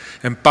easy.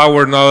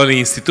 Empower not only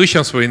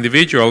institutions but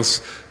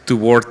individuals to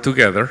work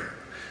together,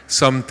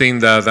 something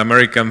that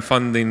American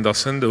funding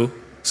doesn't do.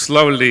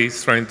 Slowly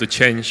it's trying to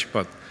change,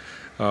 but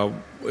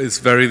it's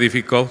very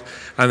difficult.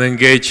 And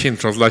engage in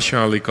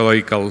translational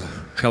ecological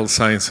health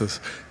sciences.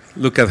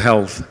 Look at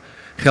health.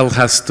 Health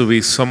has to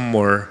be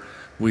somewhere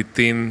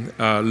within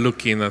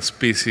looking at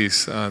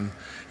species and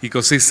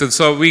ecosystems.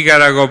 So we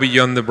gotta go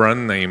beyond the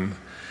brand name.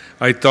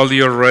 I told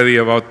you already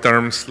about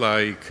terms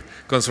like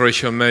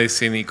conservation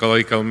medicine,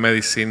 ecological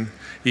medicine,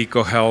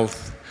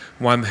 eco-health,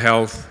 One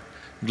Health,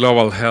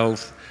 global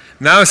health.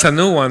 Now it's a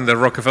new one. The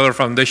Rockefeller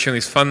Foundation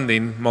is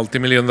funding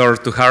multi-million-dollar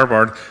to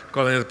Harvard,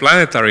 calling it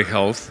planetary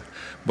health,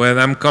 but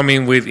I'm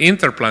coming with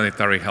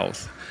interplanetary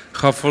health.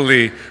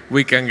 Hopefully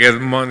we can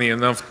get money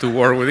enough to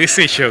work with these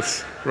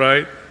issues,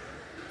 right?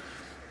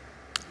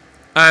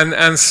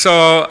 And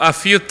so a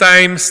few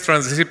times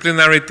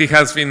transdisciplinarity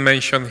has been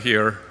mentioned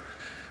here.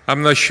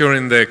 I'm not sure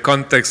in the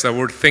context that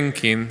we're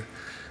thinking,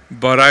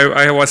 but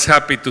I was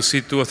happy to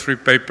see 2 or 3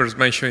 papers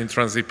mentioning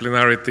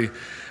transdisciplinarity.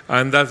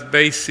 And that's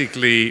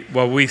basically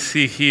what we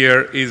see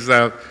here is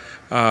that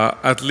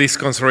at least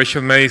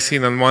conservation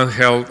medicine and One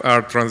Health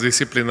are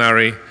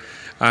transdisciplinary,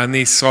 and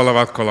it's all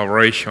about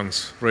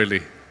collaborations,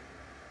 really,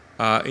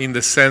 in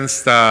the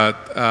sense that,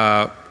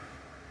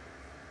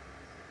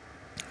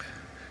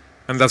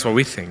 and that's what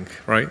we think,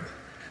 right?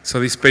 So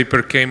this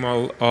paper came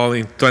all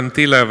in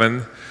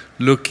 2011,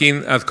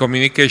 looking at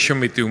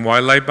communication between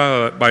wildlife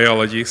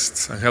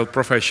biologists and health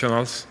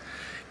professionals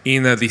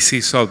in a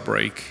disease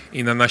outbreak,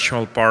 in a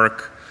national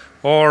park,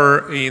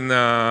 or in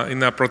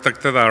a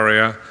protected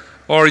area,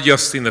 or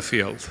just in the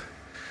field.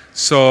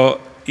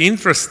 So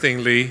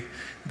interestingly,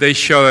 they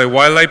show that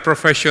wildlife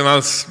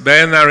professionals,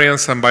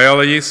 veterinarians, and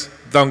biologists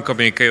don't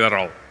communicate at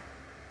all.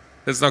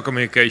 There's no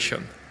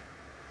communication.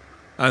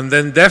 And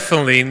then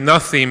definitely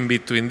nothing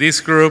between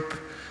this group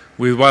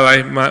with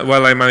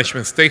wildlife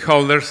management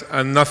stakeholders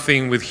and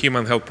nothing with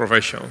human health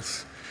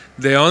professionals.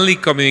 The only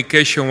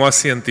communication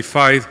was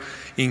identified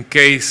in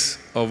case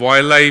of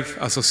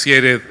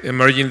wildlife-associated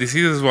emerging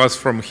diseases was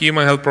from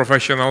human health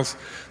professionals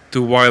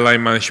to wildlife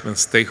management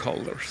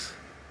stakeholders.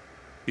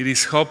 It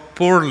is how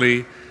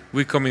poorly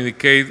we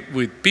communicate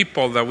with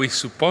people that we're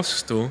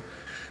supposed to,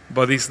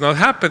 but it's not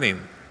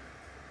happening.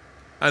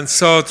 And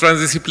so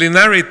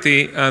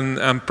transdisciplinarity,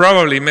 and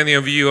probably many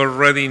of you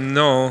already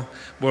know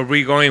where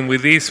we're going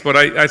with this, but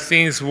I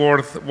think it's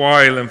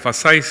worthwhile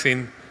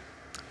emphasizing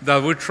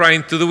that we're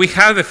trying to do, we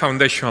have the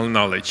foundational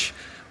knowledge,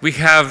 we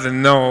have the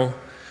know,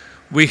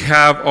 we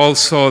have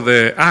also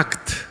the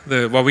act,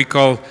 what we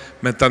call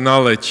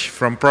meta-knowledge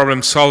from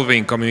problem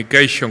solving,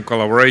 communication,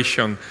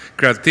 collaboration,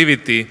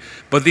 creativity,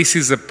 but this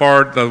is the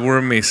part that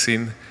we're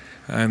missing,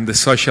 and the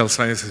social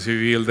sciences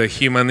reveal the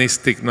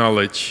humanistic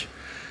knowledge,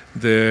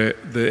 the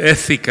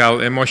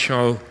ethical,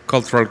 emotional,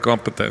 cultural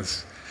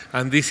competence.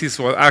 And this is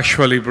what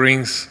actually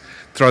brings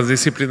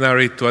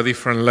transdisciplinary to a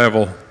different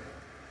level.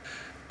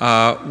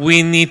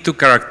 We need to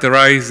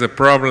characterize the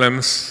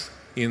problems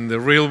in the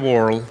real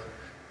world,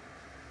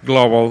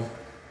 global,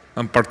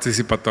 and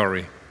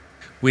participatory.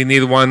 We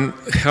need one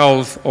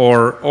health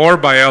or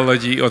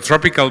biology or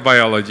tropical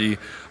biology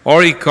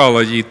or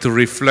ecology to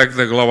reflect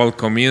the global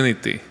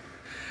community.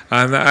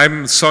 And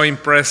I'm so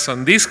impressed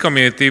on this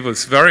community, but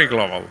it's very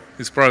global.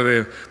 It's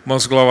probably the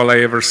most global I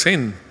ever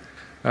seen.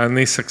 And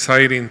it's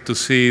exciting to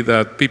see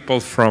that people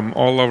from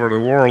all over the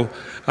world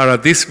are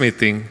at this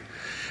meeting.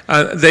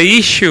 The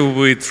issue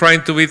with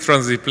trying to be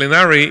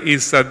transdisciplinary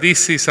is that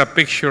this is a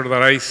picture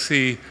that I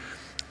see.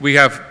 We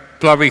have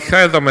public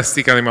health,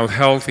 domestic animal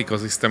health,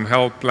 ecosystem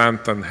health,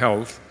 plant and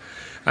health.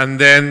 And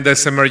then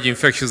there's emerging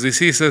infectious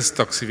diseases,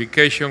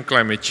 toxification,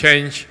 climate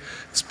change,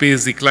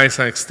 species declines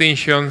and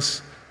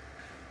extinctions.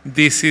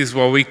 This is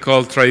what we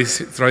call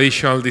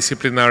traditional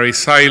disciplinary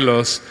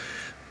silos.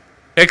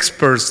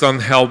 Experts don't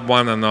help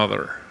one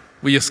another.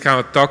 We just kind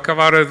of talk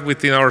about it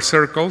within our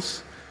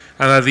circles,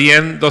 and at the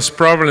end, those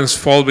problems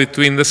fall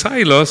between the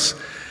silos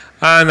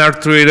and are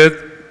treated.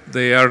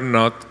 They are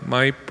not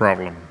my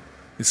problem.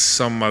 It's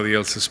somebody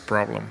else's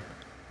problem.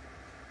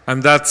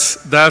 And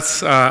that's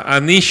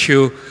an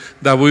issue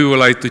that we would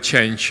like to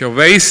change. So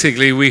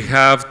basically, we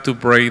have to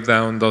break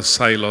down those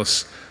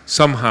silos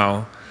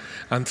somehow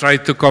and try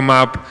to come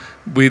up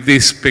with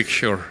this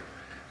picture.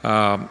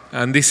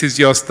 And this is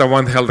just a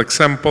one health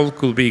example.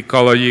 Could be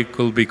ecology,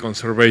 could be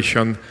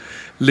conservation,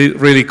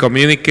 really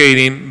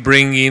communicating,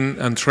 bringing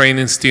and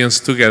training students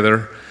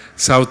together,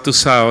 south to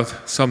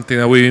south, something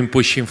that we've been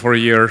pushing for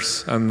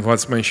years and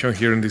what's mentioned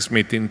here in this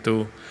meeting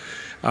too.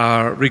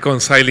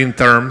 Reconciling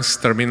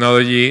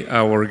terminology,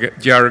 our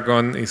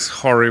jargon is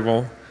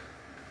horrible.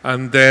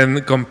 And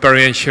then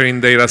comparing and sharing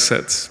data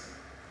sets.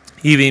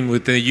 Even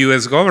with the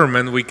US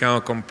government, we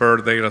cannot compare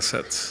data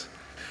sets.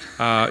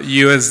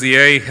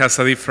 USDA has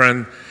a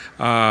different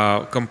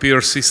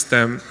computer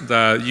system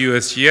than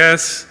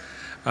USGS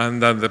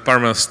and the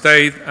Department of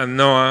State and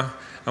NOAA,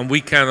 and we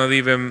cannot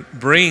even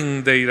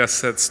bring data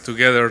sets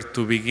together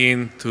to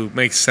begin to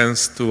make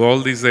sense to all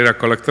these data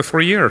collected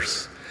for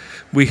years.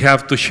 We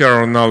have to share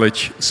our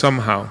knowledge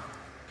somehow.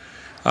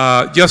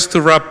 Just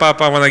to wrap up,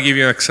 I want to give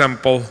you an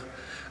example.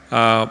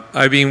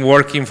 I've been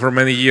working for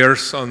many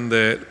years on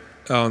the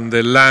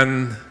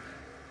land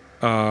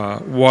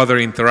water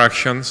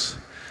interactions.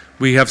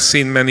 We have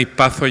seen many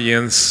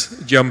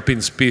pathogens,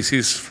 jumping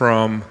species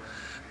from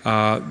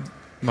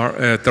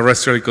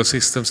terrestrial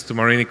ecosystems to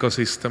marine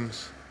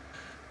ecosystems.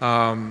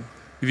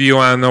 If you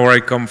want to know where I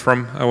come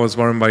from, I was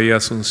born by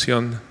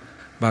Asunción,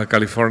 Baja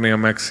California,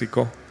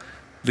 Mexico.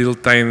 Little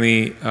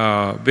tiny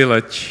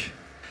village.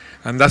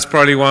 And that's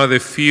probably one of the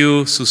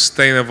few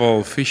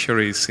sustainable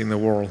fisheries in the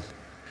world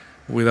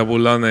with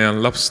abalone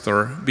and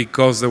lobster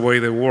because the way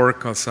they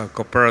work as a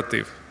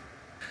cooperative.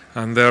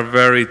 And they're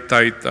very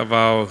tight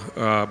about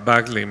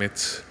bag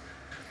limits.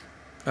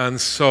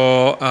 And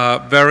so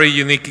very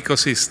unique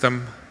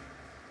ecosystem,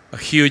 a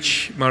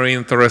huge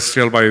marine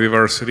terrestrial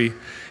biodiversity.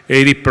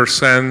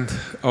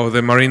 80% of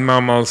the marine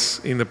mammals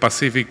in the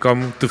Pacific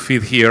come to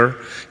feed here.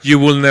 You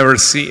will never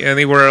see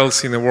anywhere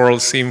else in the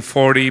world seeing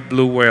 40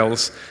 blue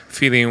whales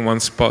feeding in one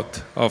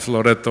spot of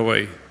Loreto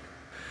Bay.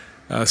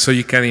 So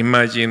you can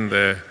imagine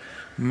the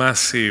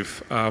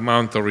massive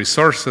amount of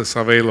resources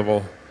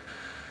available.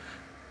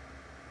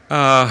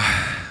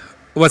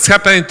 What's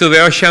happening to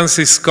the oceans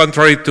is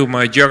contrary to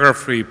my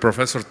geography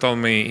professor told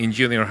me in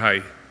junior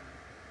high.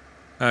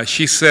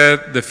 She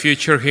said the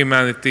future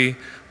humanity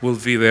will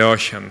be the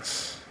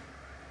oceans.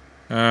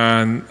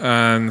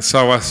 And so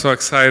I was so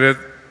excited.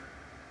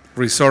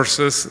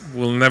 Resources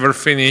will never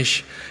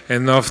finish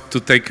enough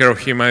to take care of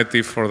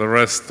humanity for the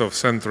rest of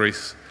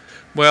centuries.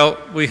 Well,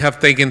 we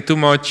have taken too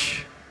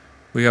much,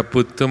 we have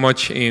put too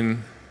much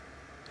in,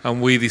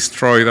 and we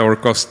destroyed our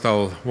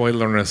coastal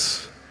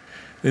wilderness.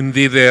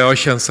 Indeed, the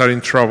oceans are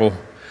in trouble.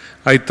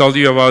 I told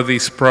you about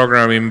this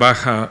program in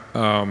Baja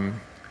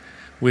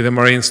with the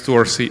Marine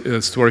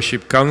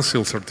Stewardship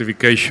Council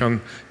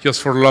certification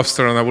just for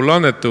lobster and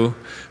abalone too,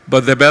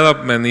 but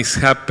development is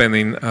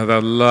happening at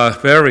a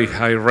very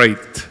high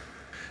rate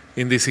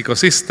in this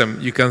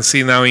ecosystem. You can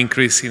see now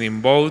increasing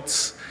in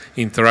boats,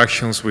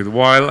 interactions with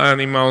wild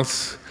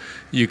animals.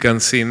 You can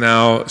see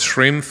now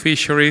shrimp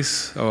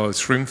fisheries or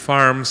shrimp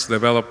farms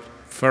develop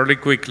fairly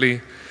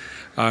quickly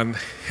and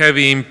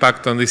heavy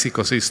impact on these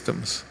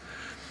ecosystems.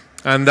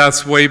 And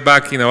that's way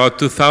back in about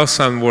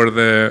 2000 where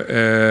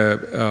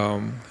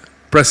the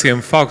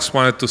President Fox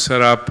wanted to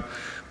set up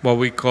what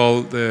we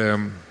call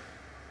the,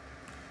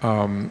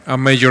 a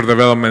major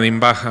development in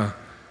Baja.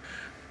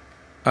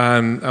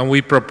 And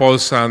we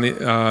proposed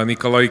an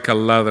ecological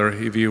ladder,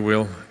 if you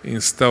will,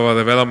 instead of a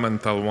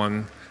developmental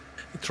one,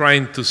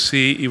 trying to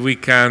see if we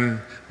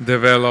can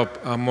develop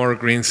a more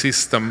green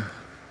system.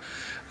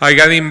 I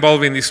got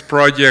involved in this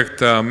project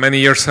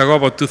many years ago.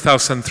 About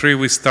 2003,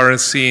 we started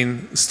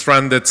seeing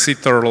stranded sea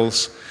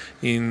turtles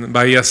in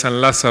Bahia San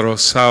Lázaro,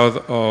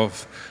 south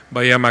of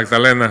Bahia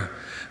Magdalena.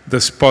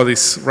 The spot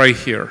is right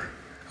here,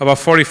 about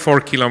 44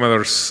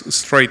 kilometers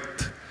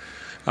straight.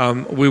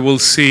 we will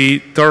see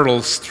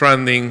turtles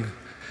trending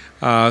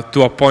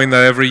to a point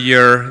that every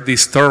year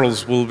these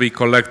turtles will be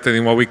collected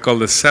in what we call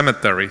the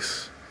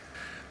cemeteries.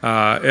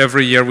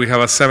 Every year we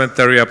have a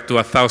cemetery up to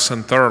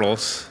 1,000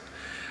 turtles.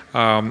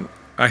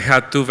 I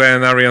had 2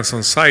 veterinarians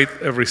on site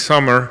every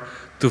summer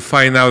to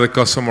find out the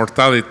cause of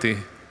mortality.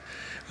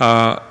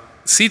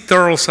 Sea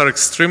turtles are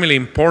extremely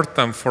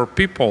important for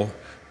people,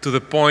 to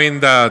the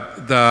point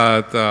that,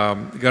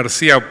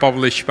 Garcia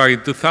published back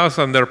in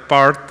 2000, they're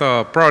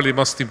probably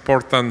most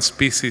important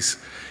species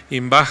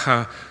in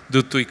Baja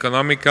due to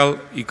economical,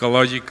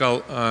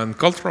 ecological, and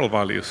cultural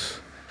values.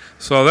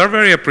 So they're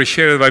very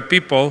appreciated by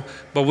people,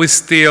 but we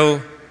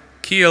still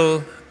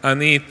kill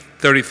and eat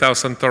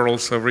 30,000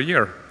 turtles every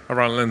year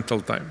around Lent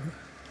time.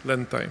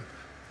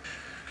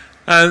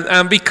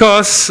 And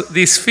because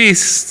these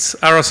feasts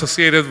are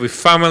associated with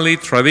family,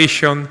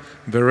 tradition,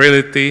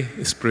 virility,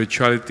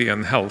 spirituality,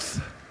 and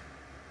health.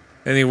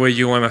 Any way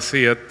you want to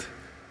see it.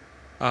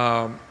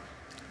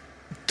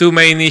 2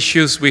 main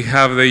issues. We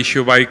have the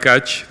issue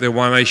bycatch, the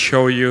one I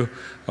show you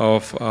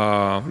of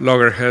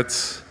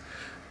loggerheads.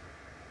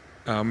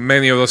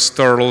 Many of those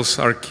turtles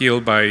are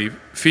killed by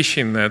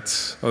fishing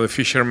nets of the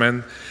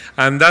fishermen.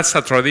 And that's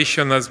a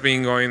tradition that's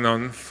been going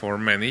on for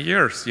many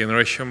years,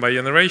 generation by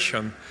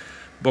generation.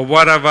 But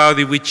what about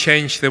if we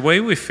change the way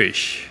we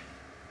fish?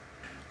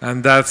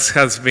 And that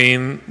has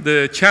been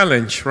the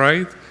challenge,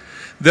 right?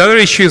 The other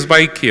issue is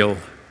bykill,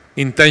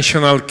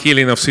 intentional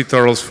killing of sea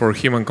turtles for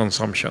human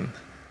consumption.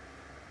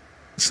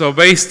 So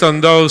based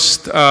on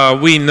those,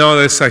 we know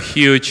there's a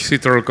huge sea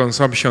turtle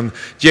consumption.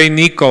 Jay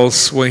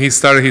Nichols, when he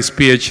started his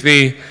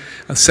PhD,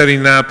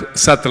 setting up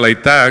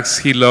satellite tags,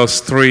 he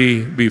lost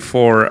 3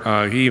 before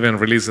he even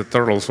released the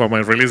turtles. Well,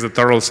 when he released the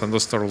turtles, and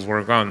those turtles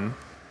were gone.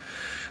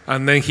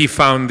 And then he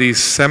found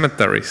these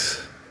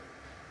cemeteries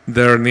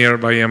there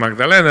nearby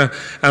Magdalena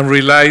and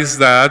realized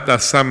that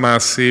that's a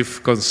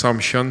massive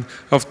consumption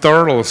of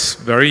turtles,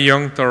 very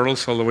young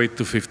turtles all the way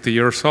to 50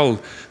 years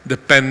old,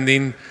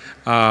 depending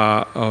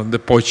on the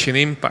poaching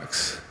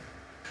impacts.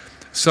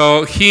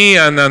 So he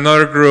and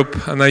another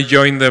group, and I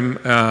joined them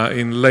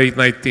in late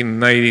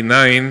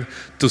 1999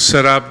 to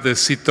set up the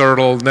Sea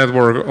Turtle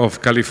Network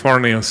of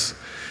California's,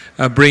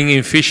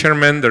 bringing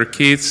fishermen, their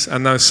kids,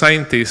 and now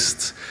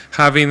scientists,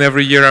 having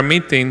every year a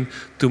meeting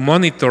to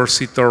monitor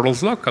sea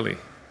turtles locally.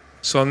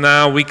 So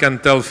now we can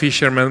tell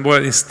fishermen,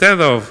 well, instead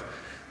of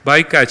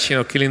bycatching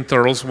or killing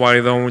turtles, why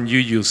don't you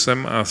use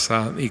them as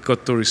an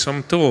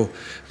ecotourism tool?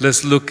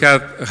 Let's look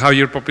at how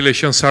your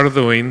populations are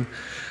doing.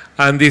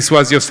 And this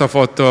was just a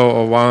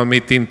photo of our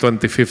meeting in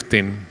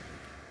 2015.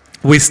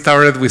 We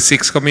started with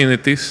 6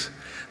 communities.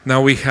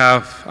 Now we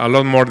have a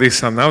lot more.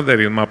 These are now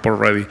there in map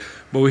already.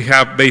 But we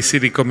have Bay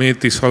City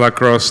communities all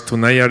across to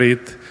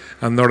Nayarit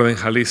and northern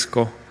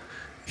Jalisco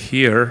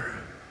here,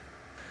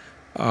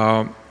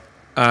 and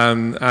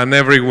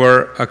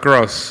everywhere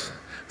across.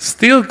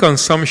 Still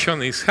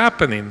consumption is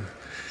happening.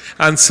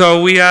 And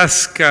so we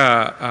ask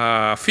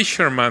a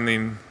fisherman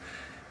in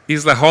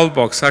Isla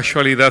Holbox,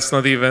 actually that's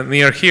not even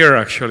near here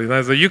actually,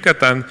 that's the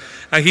Yucatan,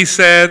 and he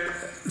said,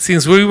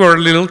 since we were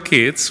little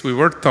kids, we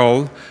were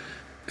told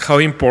how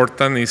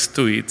important it is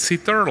to eat sea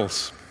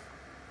turtles.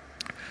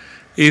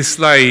 It's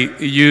like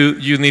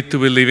you need to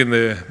believe in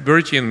the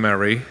Virgin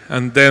Mary,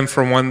 and then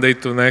from one day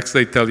to the next,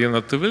 they tell you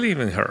not to believe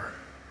in her.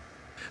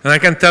 And I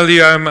can tell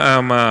you I'm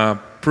a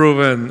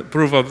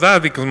proof of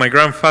that, because my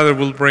grandfather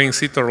will bring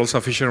sea turtles,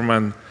 a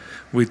fisherman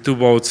with 2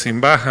 boats in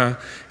Baja.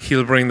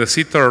 He'll bring the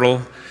sea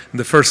turtle.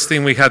 The first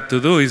thing we had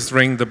to do is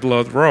drink the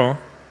blood raw.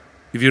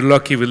 If you're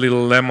lucky, with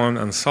little lemon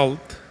and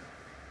salt.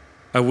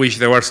 I wish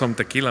there were some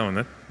tequila on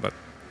it, but.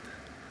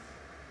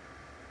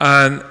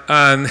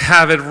 And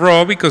have it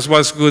raw, because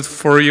what's good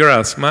for your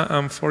asthma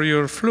and for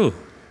your flu.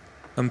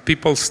 And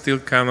people still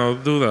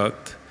cannot do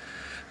that.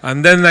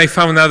 And then I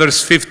found out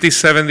there's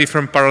 57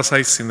 different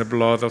parasites in the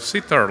blood of sea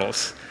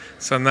turtles.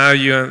 So now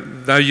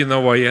you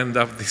know why I end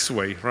up this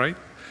way, right?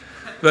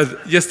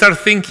 But you start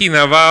thinking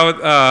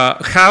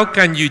about how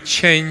can you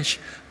change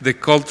the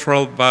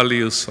cultural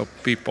values of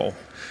people?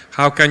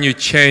 How can you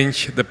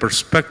change the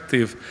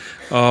perspective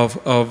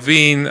of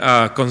being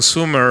a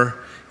consumer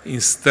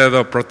instead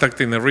of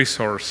protecting the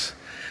resource?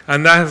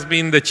 And that has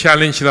been the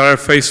challenge that I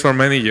faced for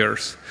many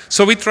years.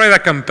 So we tried a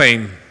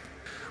campaign.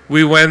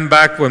 We went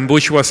back when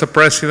Bush was a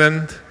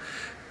president,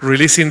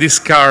 releasing these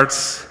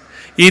cards,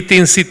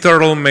 eating sea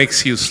turtle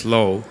makes you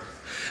slow.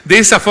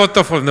 This is a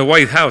photo from the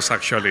White House,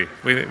 actually.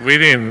 We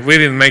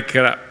didn't make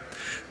it up.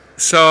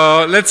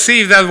 So let's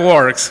see if that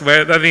works.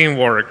 Well, that didn't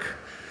work.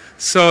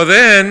 So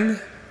then,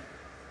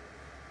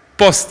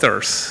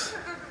 posters.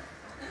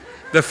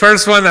 The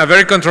first one, a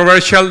very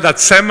controversial, that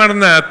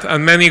Semarnat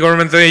and many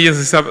government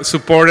agencies have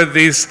supported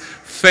this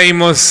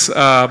famous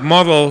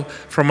model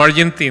from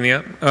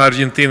Argentina,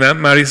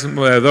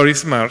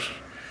 Doris Mar.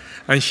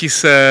 And she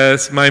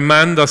says, my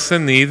man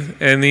doesn't need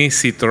any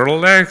sea turtle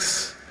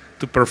legs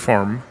to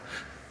perform.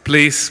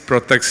 Please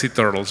protect sea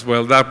turtles.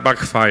 Well, that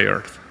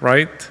backfired,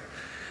 right?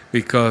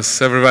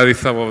 Because everybody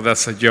thought, well,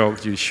 that's a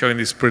joke. You're showing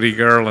this pretty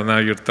girl, and now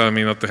you're telling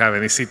me not to have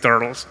any sea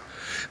turtles.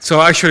 So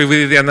actually we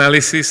did the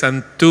analysis,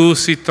 and 2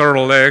 sea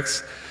turtle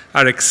eggs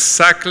are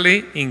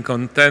exactly in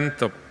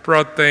content of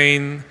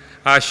protein,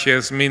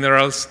 ashes,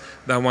 minerals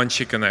than 1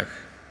 chicken egg.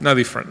 No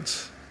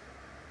difference.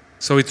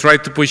 So we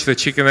tried to push the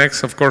chicken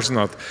eggs? Of course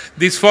not.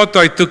 This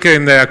photo I took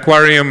in the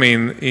aquarium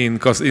in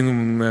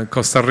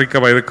Costa Rica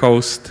by the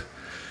coast.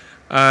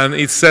 And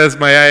it says,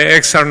 my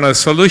eggs are not a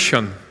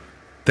solution.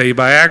 Take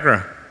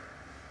Viagra.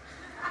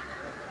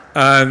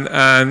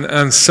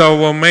 And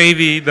so well,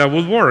 maybe that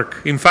would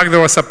work. In fact, there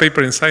was a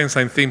paper in Science,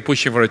 I think,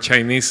 pushing for a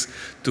Chinese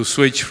to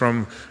switch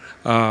from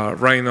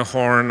rhino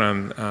horn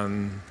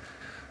and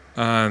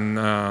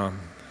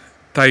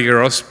tiger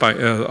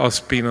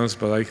ospinus,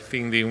 but I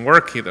think it didn't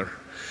work either.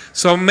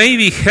 So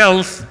maybe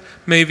health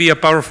may be a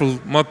powerful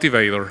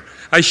motivator.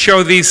 I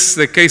show this,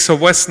 the case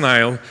of West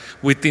Nile.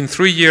 Within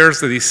 3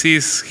 years, the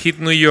disease hit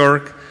New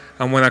York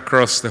and went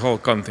across the whole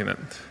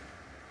continent,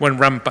 went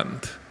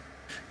rampant,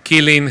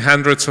 killing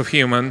hundreds of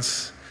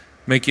humans,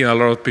 making a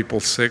lot of people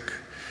sick,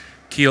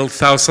 killed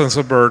thousands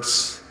of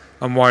birds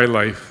and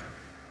wildlife.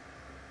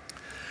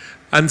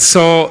 And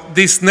so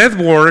this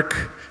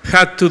network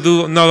had to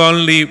do not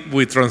only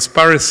with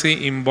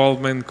transparency,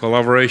 involvement,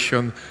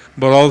 collaboration,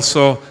 but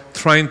also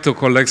trying to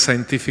collect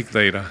scientific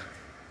data.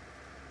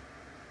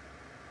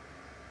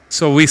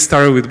 So we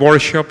started with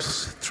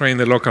workshops, trained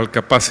the local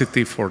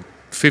capacity for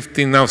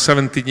 15, now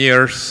 17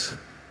 years,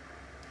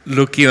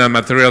 looking at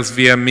materials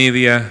via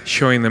media,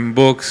 showing them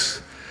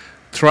books,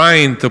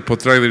 trying to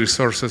portray the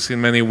resources in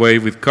many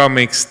ways with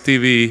comics,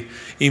 TV.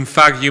 In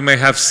fact, you may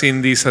have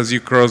seen this as you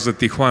cross the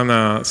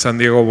Tijuana-San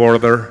Diego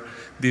border,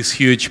 these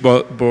huge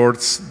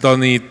boards,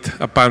 don't eat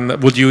a panda,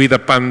 would you eat a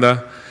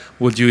panda?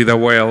 Would you eat a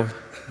whale?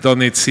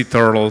 Don't eat sea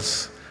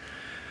turtles.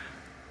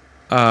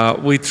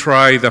 We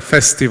tried a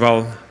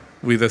festival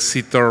with a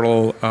sea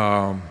turtle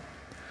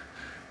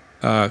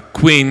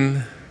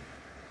queen.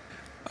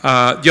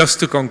 Just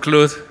to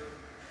conclude,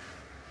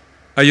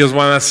 I just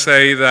want to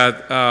say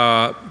that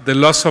the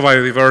loss of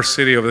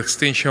biodiversity of the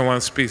extinction of one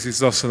species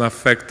doesn't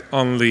affect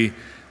only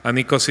an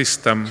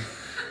ecosystem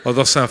or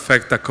doesn't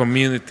affect a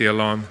community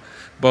alone,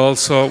 but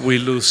also we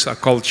lose a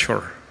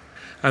culture.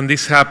 And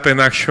this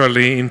happened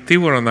actually in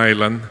Tiburon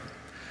Island.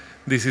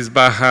 This is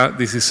Baja,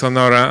 this is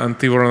Sonora, and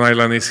Tiburon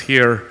Island is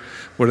here,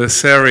 where the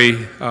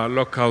Seri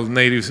local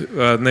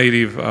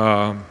native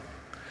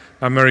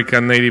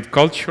American native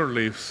culture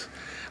lives.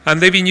 And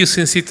they've been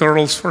using sea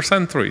turtles for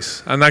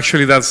centuries. And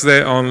actually that's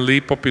the only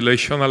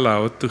population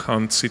allowed to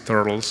hunt sea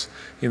turtles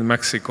in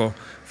Mexico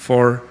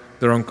for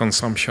their own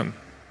consumption.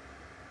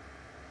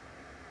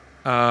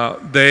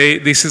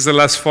 This is the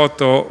last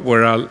photo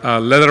where a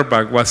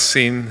leatherback was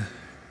seen,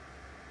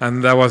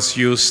 and that was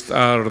used in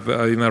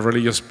a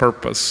religious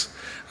purpose.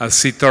 As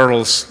sea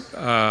turtles,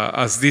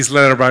 as this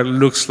leatherback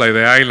looks like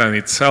the island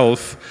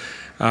itself,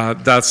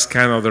 that's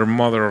kind of their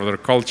mother of their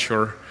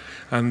culture.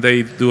 And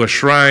they do a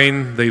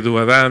shrine, they do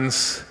a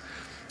dance.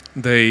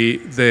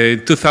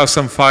 In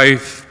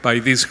 2005, by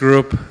this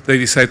group, they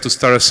decided to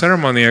start a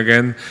ceremony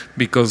again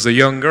because the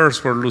young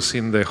girls were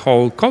losing the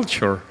whole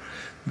culture.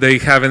 They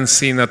haven't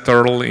seen a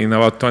turtle in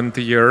about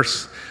 20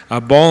 years. A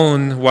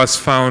bone was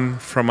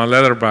found from a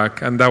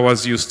leatherback, and that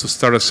was used to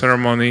start a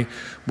ceremony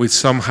with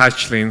some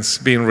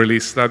hatchlings being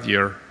released that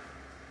year.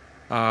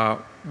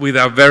 With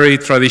a very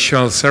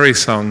traditional Seri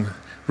song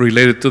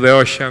related to the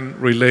ocean,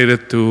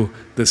 related to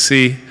the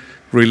sea,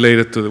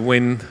 related to the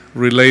wind,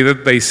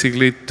 related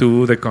basically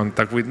to the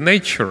contact with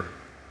nature.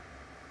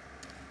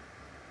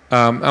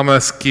 I'm going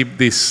to skip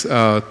this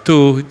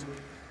too,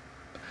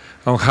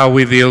 on how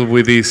we deal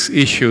with these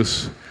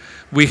issues.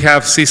 We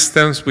have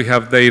systems, we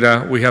have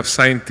data, we have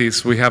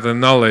scientists, we have the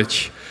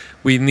knowledge.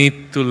 We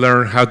need to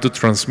learn how to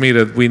transmit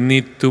it. We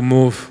need to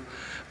move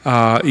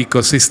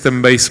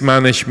ecosystem-based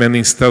management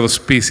instead of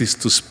species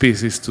to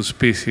species to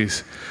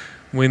species.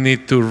 We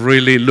need to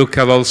really look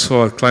at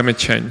also at climate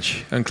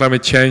change. And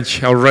climate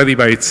change already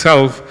by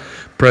itself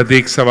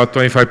predicts about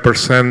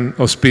 25%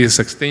 of species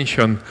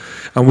extinction.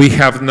 And we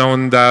have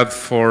known that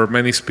for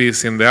many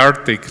species in the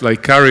Arctic,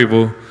 like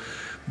caribou.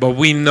 But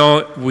we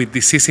know with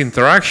disease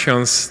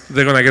interactions,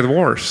 they're going to get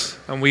worse.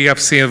 And we have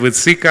seen it with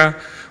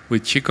Zika,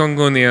 with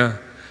chikungunya,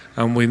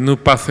 and with new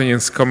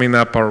pathogens coming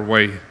up our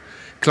way.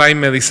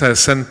 Climate is at the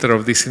center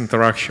of these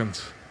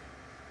interactions.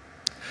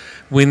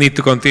 We need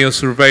to continue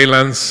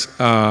surveillance,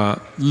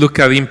 look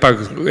at impact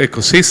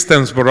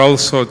ecosystems, but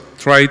also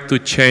try to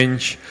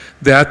change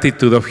the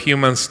attitude of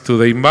humans to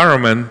the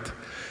environment.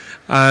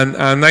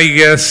 And I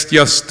guess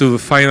just to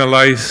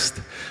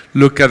finalize,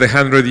 look at the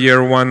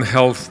 100-year One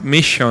Health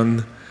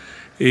mission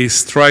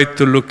is try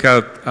to look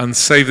at and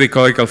save the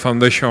ecological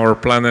foundation of our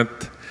planet,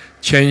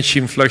 change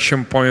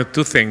inflection point of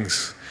 2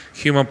 things,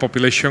 human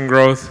population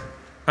growth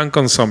and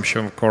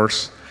consumption, of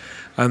course,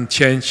 and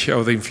change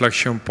of the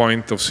inflection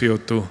point of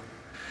CO2.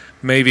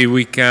 Maybe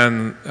we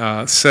can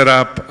set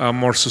up a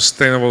more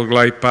sustainable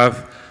glide path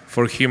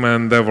for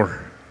human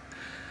endeavor.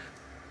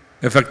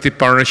 Effective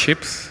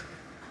partnerships.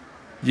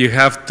 You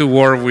have to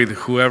work with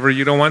whoever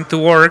you don't want to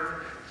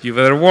work, you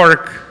better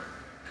work.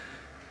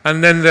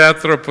 And then the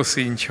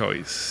Anthropocene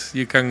choice.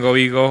 You can go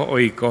ego or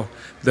eco,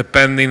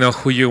 depending on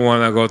who you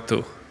want to go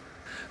to.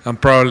 And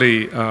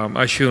probably,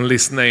 I shouldn't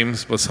list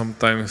names, but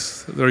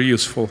sometimes they're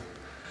useful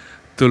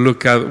to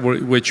look at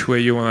which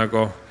way you want to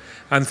go.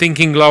 And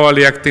thinking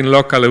globally, acting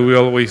locally, we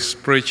always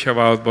preach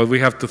about, but we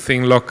have to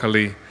think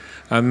locally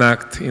and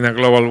act in a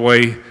global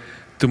way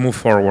to move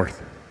forward.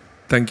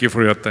 Thank you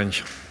for your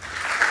attention.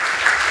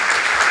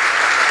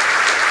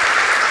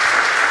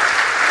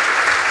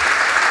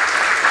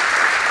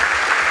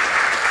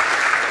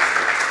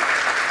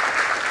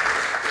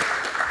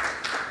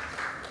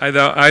 I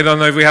don't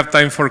know if we have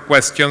time for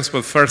questions,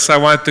 but first I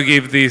want to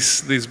give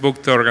this book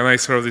to the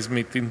organizer of this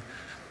meeting,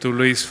 to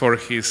Luis, for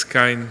his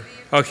kind.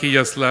 Oh, he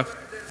just left.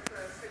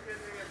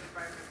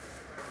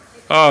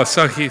 Oh,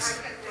 so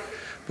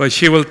but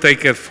she will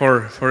take it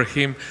for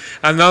him.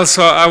 And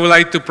also, I would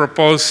like to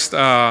propose to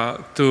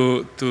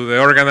the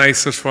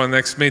organizers for the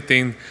next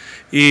meeting,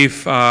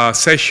 if a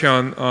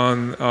session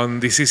on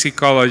disease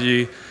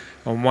ecology,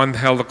 on One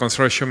Health or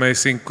conservation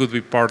medicine could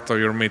be part of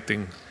your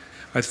meeting.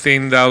 I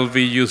think that will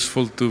be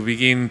useful to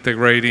begin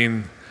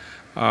integrating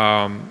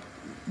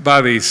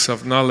bodies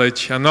of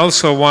knowledge, and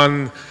also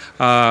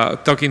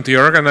talking to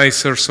your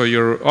organizers or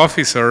your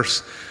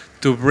officers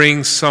to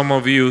bring some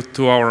of you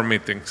to our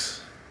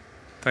meetings.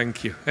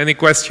 Thank you. Any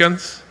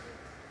questions?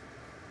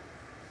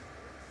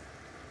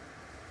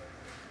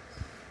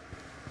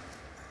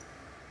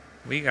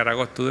 We gotta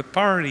go to the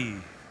party.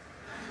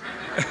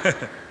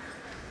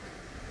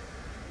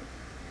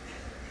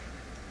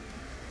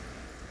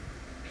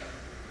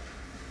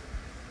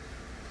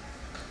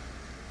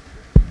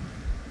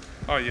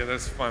 Oh yeah,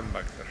 there's one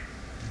back there.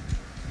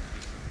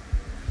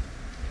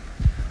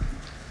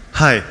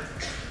 Hi.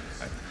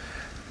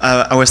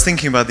 I was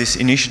thinking about this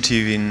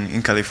initiative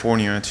in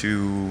California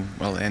to,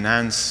 well,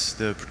 enhance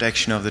the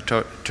protection of the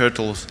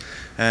turtles.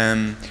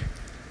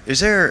 Is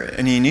there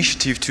any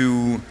initiative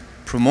to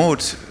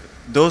promote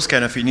those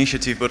kind of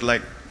initiatives, but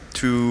like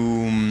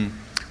to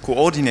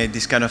coordinate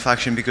this kind of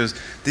action, because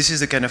this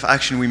is the kind of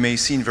action we may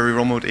see in very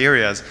remote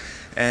areas,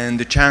 and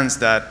the chance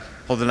that,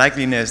 or the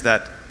likeliness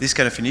that this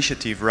kind of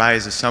initiative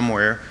rises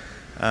somewhere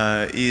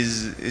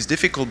is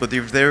difficult. But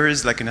if there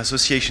is like an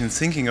association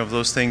thinking of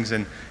those things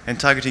and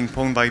targeting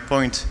point by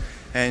point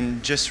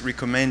and just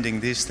recommending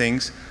these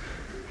things,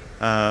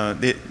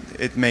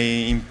 it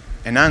may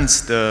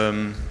enhance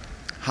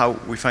how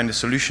we find a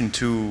solution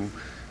to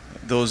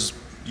those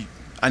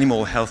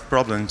animal health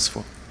problems,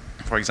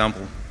 for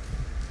example.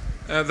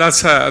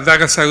 That's a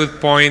good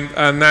point,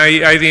 and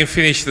I didn't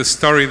finish the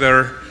story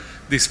there.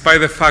 Despite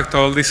the fact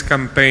all these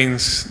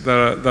campaigns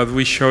that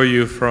we show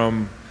you,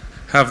 from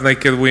Half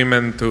Naked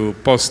Women to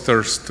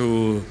posters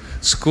to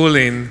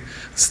schooling,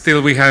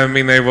 still we haven't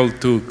been able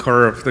to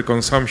curb the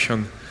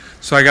consumption.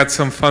 So I got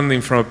some funding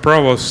from a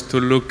provost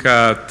to look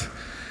at,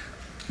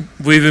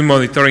 we've been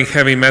monitoring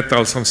heavy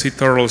metals on sea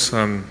turtles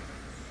and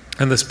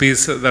the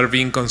species that are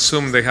being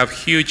consumed. They have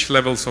huge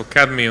levels of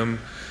cadmium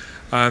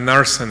and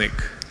arsenic.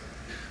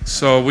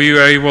 So we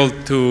were able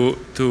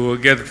to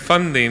get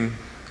funding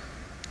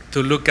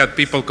to look at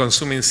people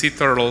consuming sea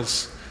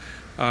turtles,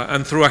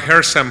 and through a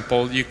hair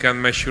sample you can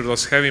measure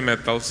those heavy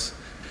metals.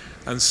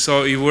 And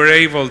so if we're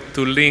able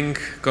to link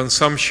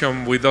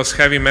consumption with those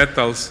heavy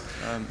metals,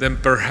 then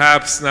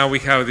perhaps now we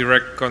have a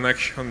direct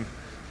connection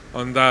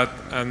on that,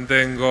 and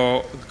then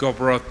go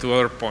broad to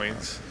other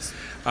points.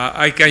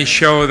 I can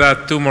show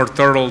that tumor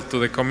turtle to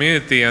the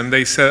community, and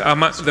they said,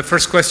 the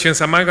first question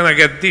is, am I going to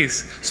get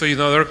this? So you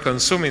know they're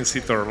consuming sea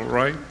turtle,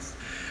 right?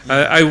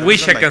 I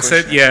wish I could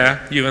say, yeah,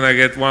 you're going to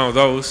get one of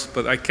those,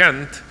 but I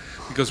can't,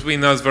 because we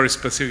know it's very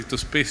specific to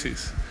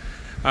species.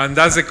 And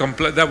that's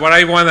what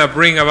I want to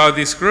bring about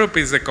this group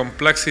is the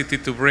complexity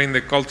to bring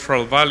the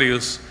cultural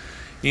values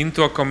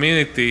into a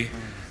community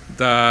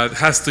that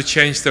has to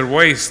change their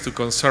ways to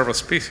conserve a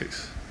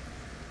species.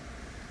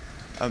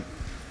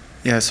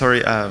 Yeah,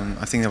 sorry,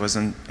 I think that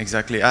wasn't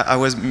exactly. I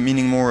was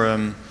meaning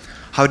more,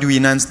 how do we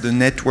enhance the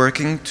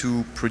networking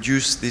to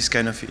produce this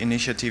kind of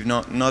initiative,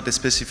 not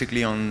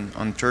specifically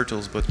on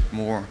turtles, but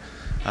more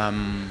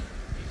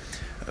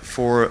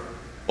for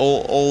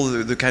all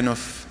the kind of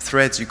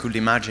threats you could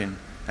imagine.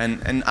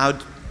 And I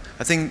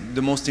think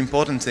the most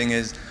important thing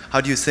is,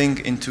 how do you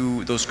think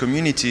into those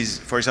communities,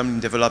 for example, in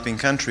developing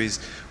countries,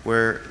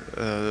 where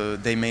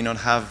they may not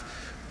have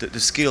the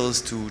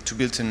skills to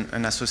build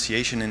an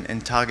association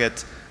and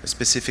target a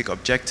specific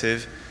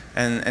objective,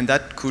 and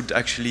that could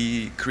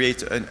actually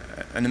create an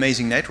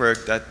amazing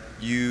network that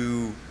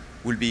you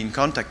will be in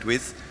contact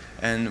with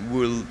and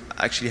will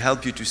actually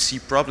help you to see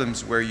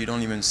problems where you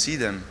don't even see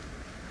them.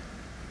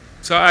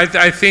 So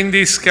I think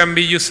this can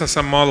be used as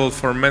a model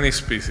for many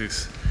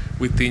species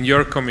within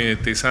your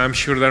communities. I'm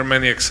sure there are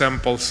many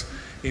examples.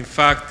 In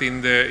fact,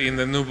 in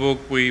the new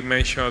book, we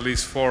mention at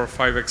least 4 or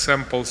 5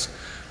 examples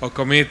of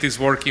communities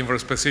working for a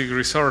specific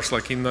resource,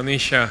 like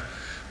Indonesia,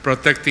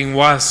 protecting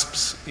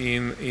wasps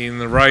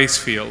in rice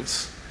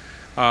fields.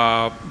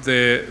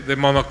 The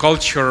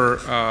monoculture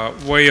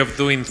way of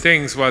doing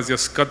things was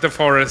just cut the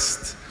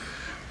forest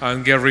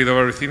and get rid of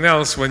everything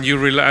else, when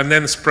you and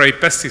then spray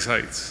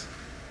pesticides,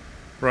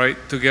 right,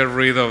 to get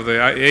rid of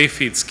the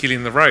aphids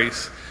killing the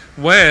rice.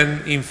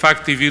 When, in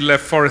fact, if you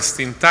left forests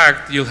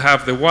intact, you'll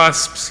have the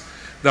wasps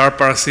that are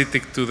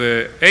parasitic to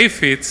the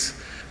aphids,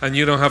 and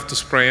you don't have to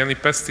spray any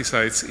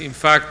pesticides. In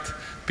fact,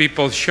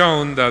 people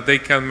shown that they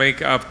can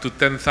make up to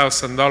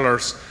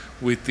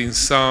 $10,000 within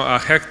a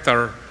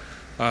hectare,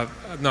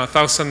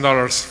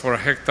 $1,000 for a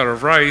hectare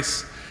of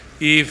rice,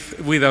 if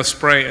without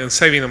spraying and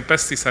saving on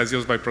pesticides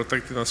just by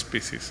protecting a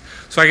species.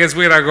 So I guess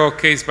we're gonna go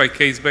case by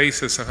case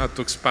basis and have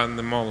to expand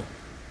the model.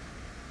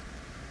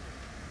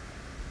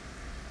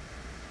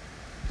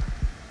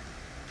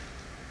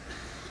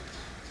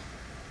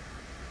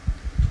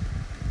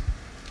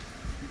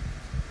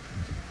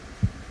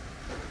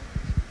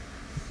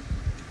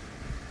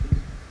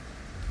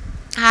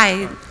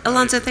 Hi,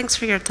 Alonso, thanks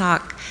for your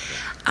talk.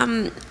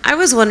 I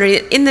was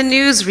wondering, in the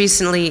news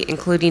recently,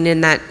 including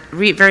in that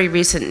very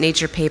recent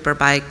Nature paper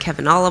by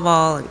Kevin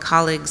Olival and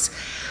colleagues,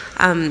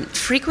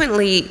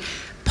 frequently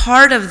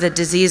part of the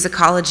disease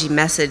ecology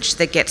message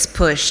that gets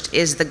pushed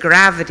is the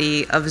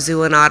gravity of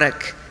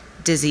zoonotic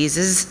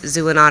diseases,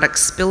 zoonotic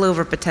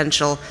spillover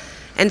potential,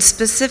 and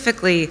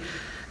specifically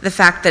the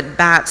fact that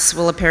bats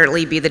will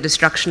apparently be the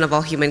destruction of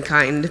all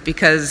humankind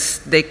because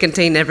they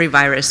contain every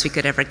virus we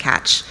could ever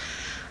catch.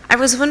 I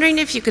was wondering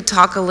if you could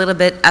talk a little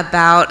bit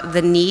about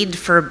the need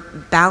for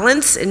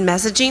balance in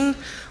messaging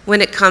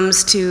when it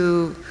comes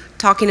to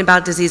talking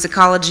about disease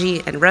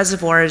ecology and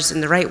reservoirs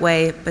in the right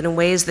way, but in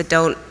ways that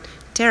don't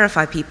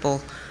terrify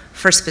people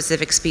for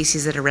specific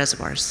species that are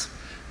reservoirs.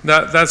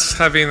 That's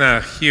having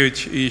a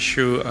huge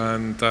issue,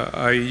 and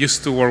I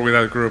used to work with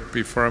that group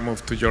before I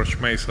moved to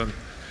George Mason.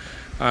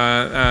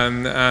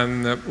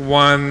 And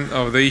one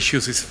of the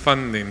issues is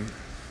funding.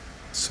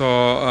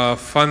 So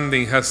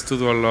funding has to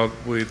do a lot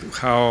with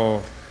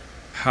how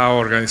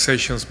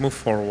organizations move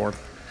forward.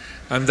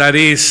 And that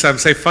is, I'm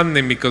saying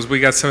funding because we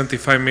got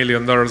 $75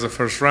 million the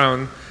first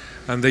round,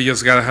 and they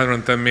just got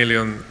 110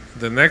 million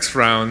the next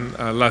round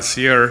last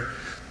year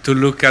to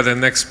look at the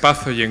next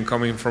pathogen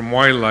coming from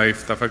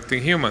wildlife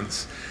affecting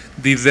humans.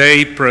 Did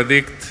they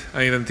predict,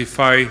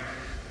 identify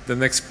the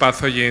next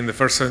pathogen in the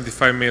first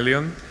 75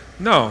 million?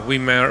 No, we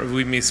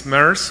missed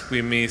MERS,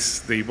 we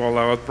missed the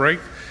Ebola outbreak,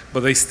 but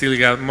they still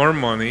got more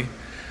money.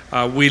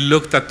 We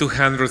looked at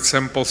 200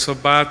 samples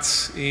of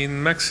bats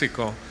in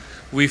Mexico.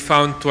 We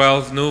found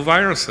 12 new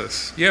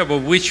viruses. Yeah,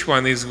 but which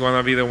one is going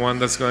to be the one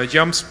that's going to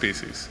jump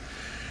species?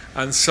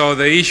 And so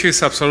the issue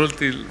is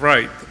absolutely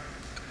right.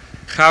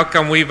 How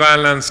can we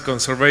balance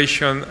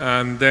conservation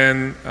and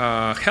then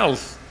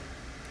health?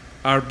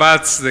 Are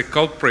bats the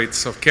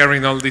culprits of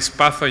carrying all these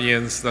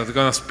pathogens that are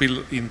going to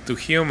spill into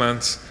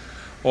humans,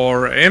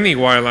 or any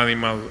wild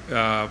animal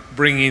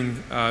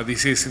bringing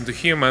disease into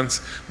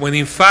humans, when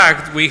in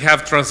fact we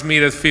have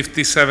transmitted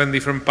 57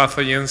 different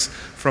pathogens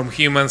from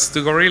humans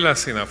to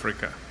gorillas in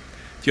Africa,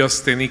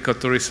 just in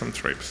ecotourism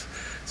trips.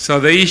 So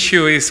the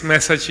issue is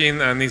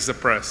messaging and is the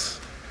press.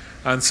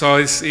 And so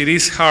it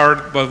is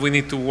hard, but we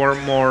need to work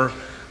more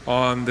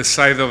on the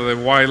side of the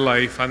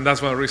wildlife, and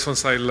that's one of the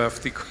reasons I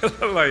left Equal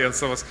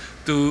Alliance. It was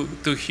too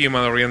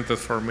human-oriented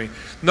for me.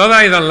 Not that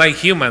I don't like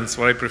humans,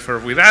 but I prefer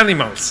with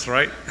animals,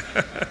 right?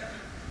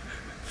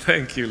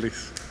 Thank you,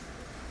 Liz.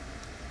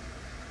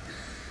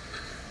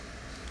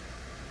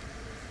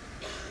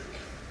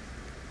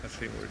 I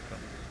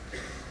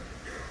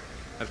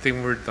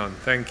think we're done.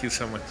 Thank you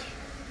so much.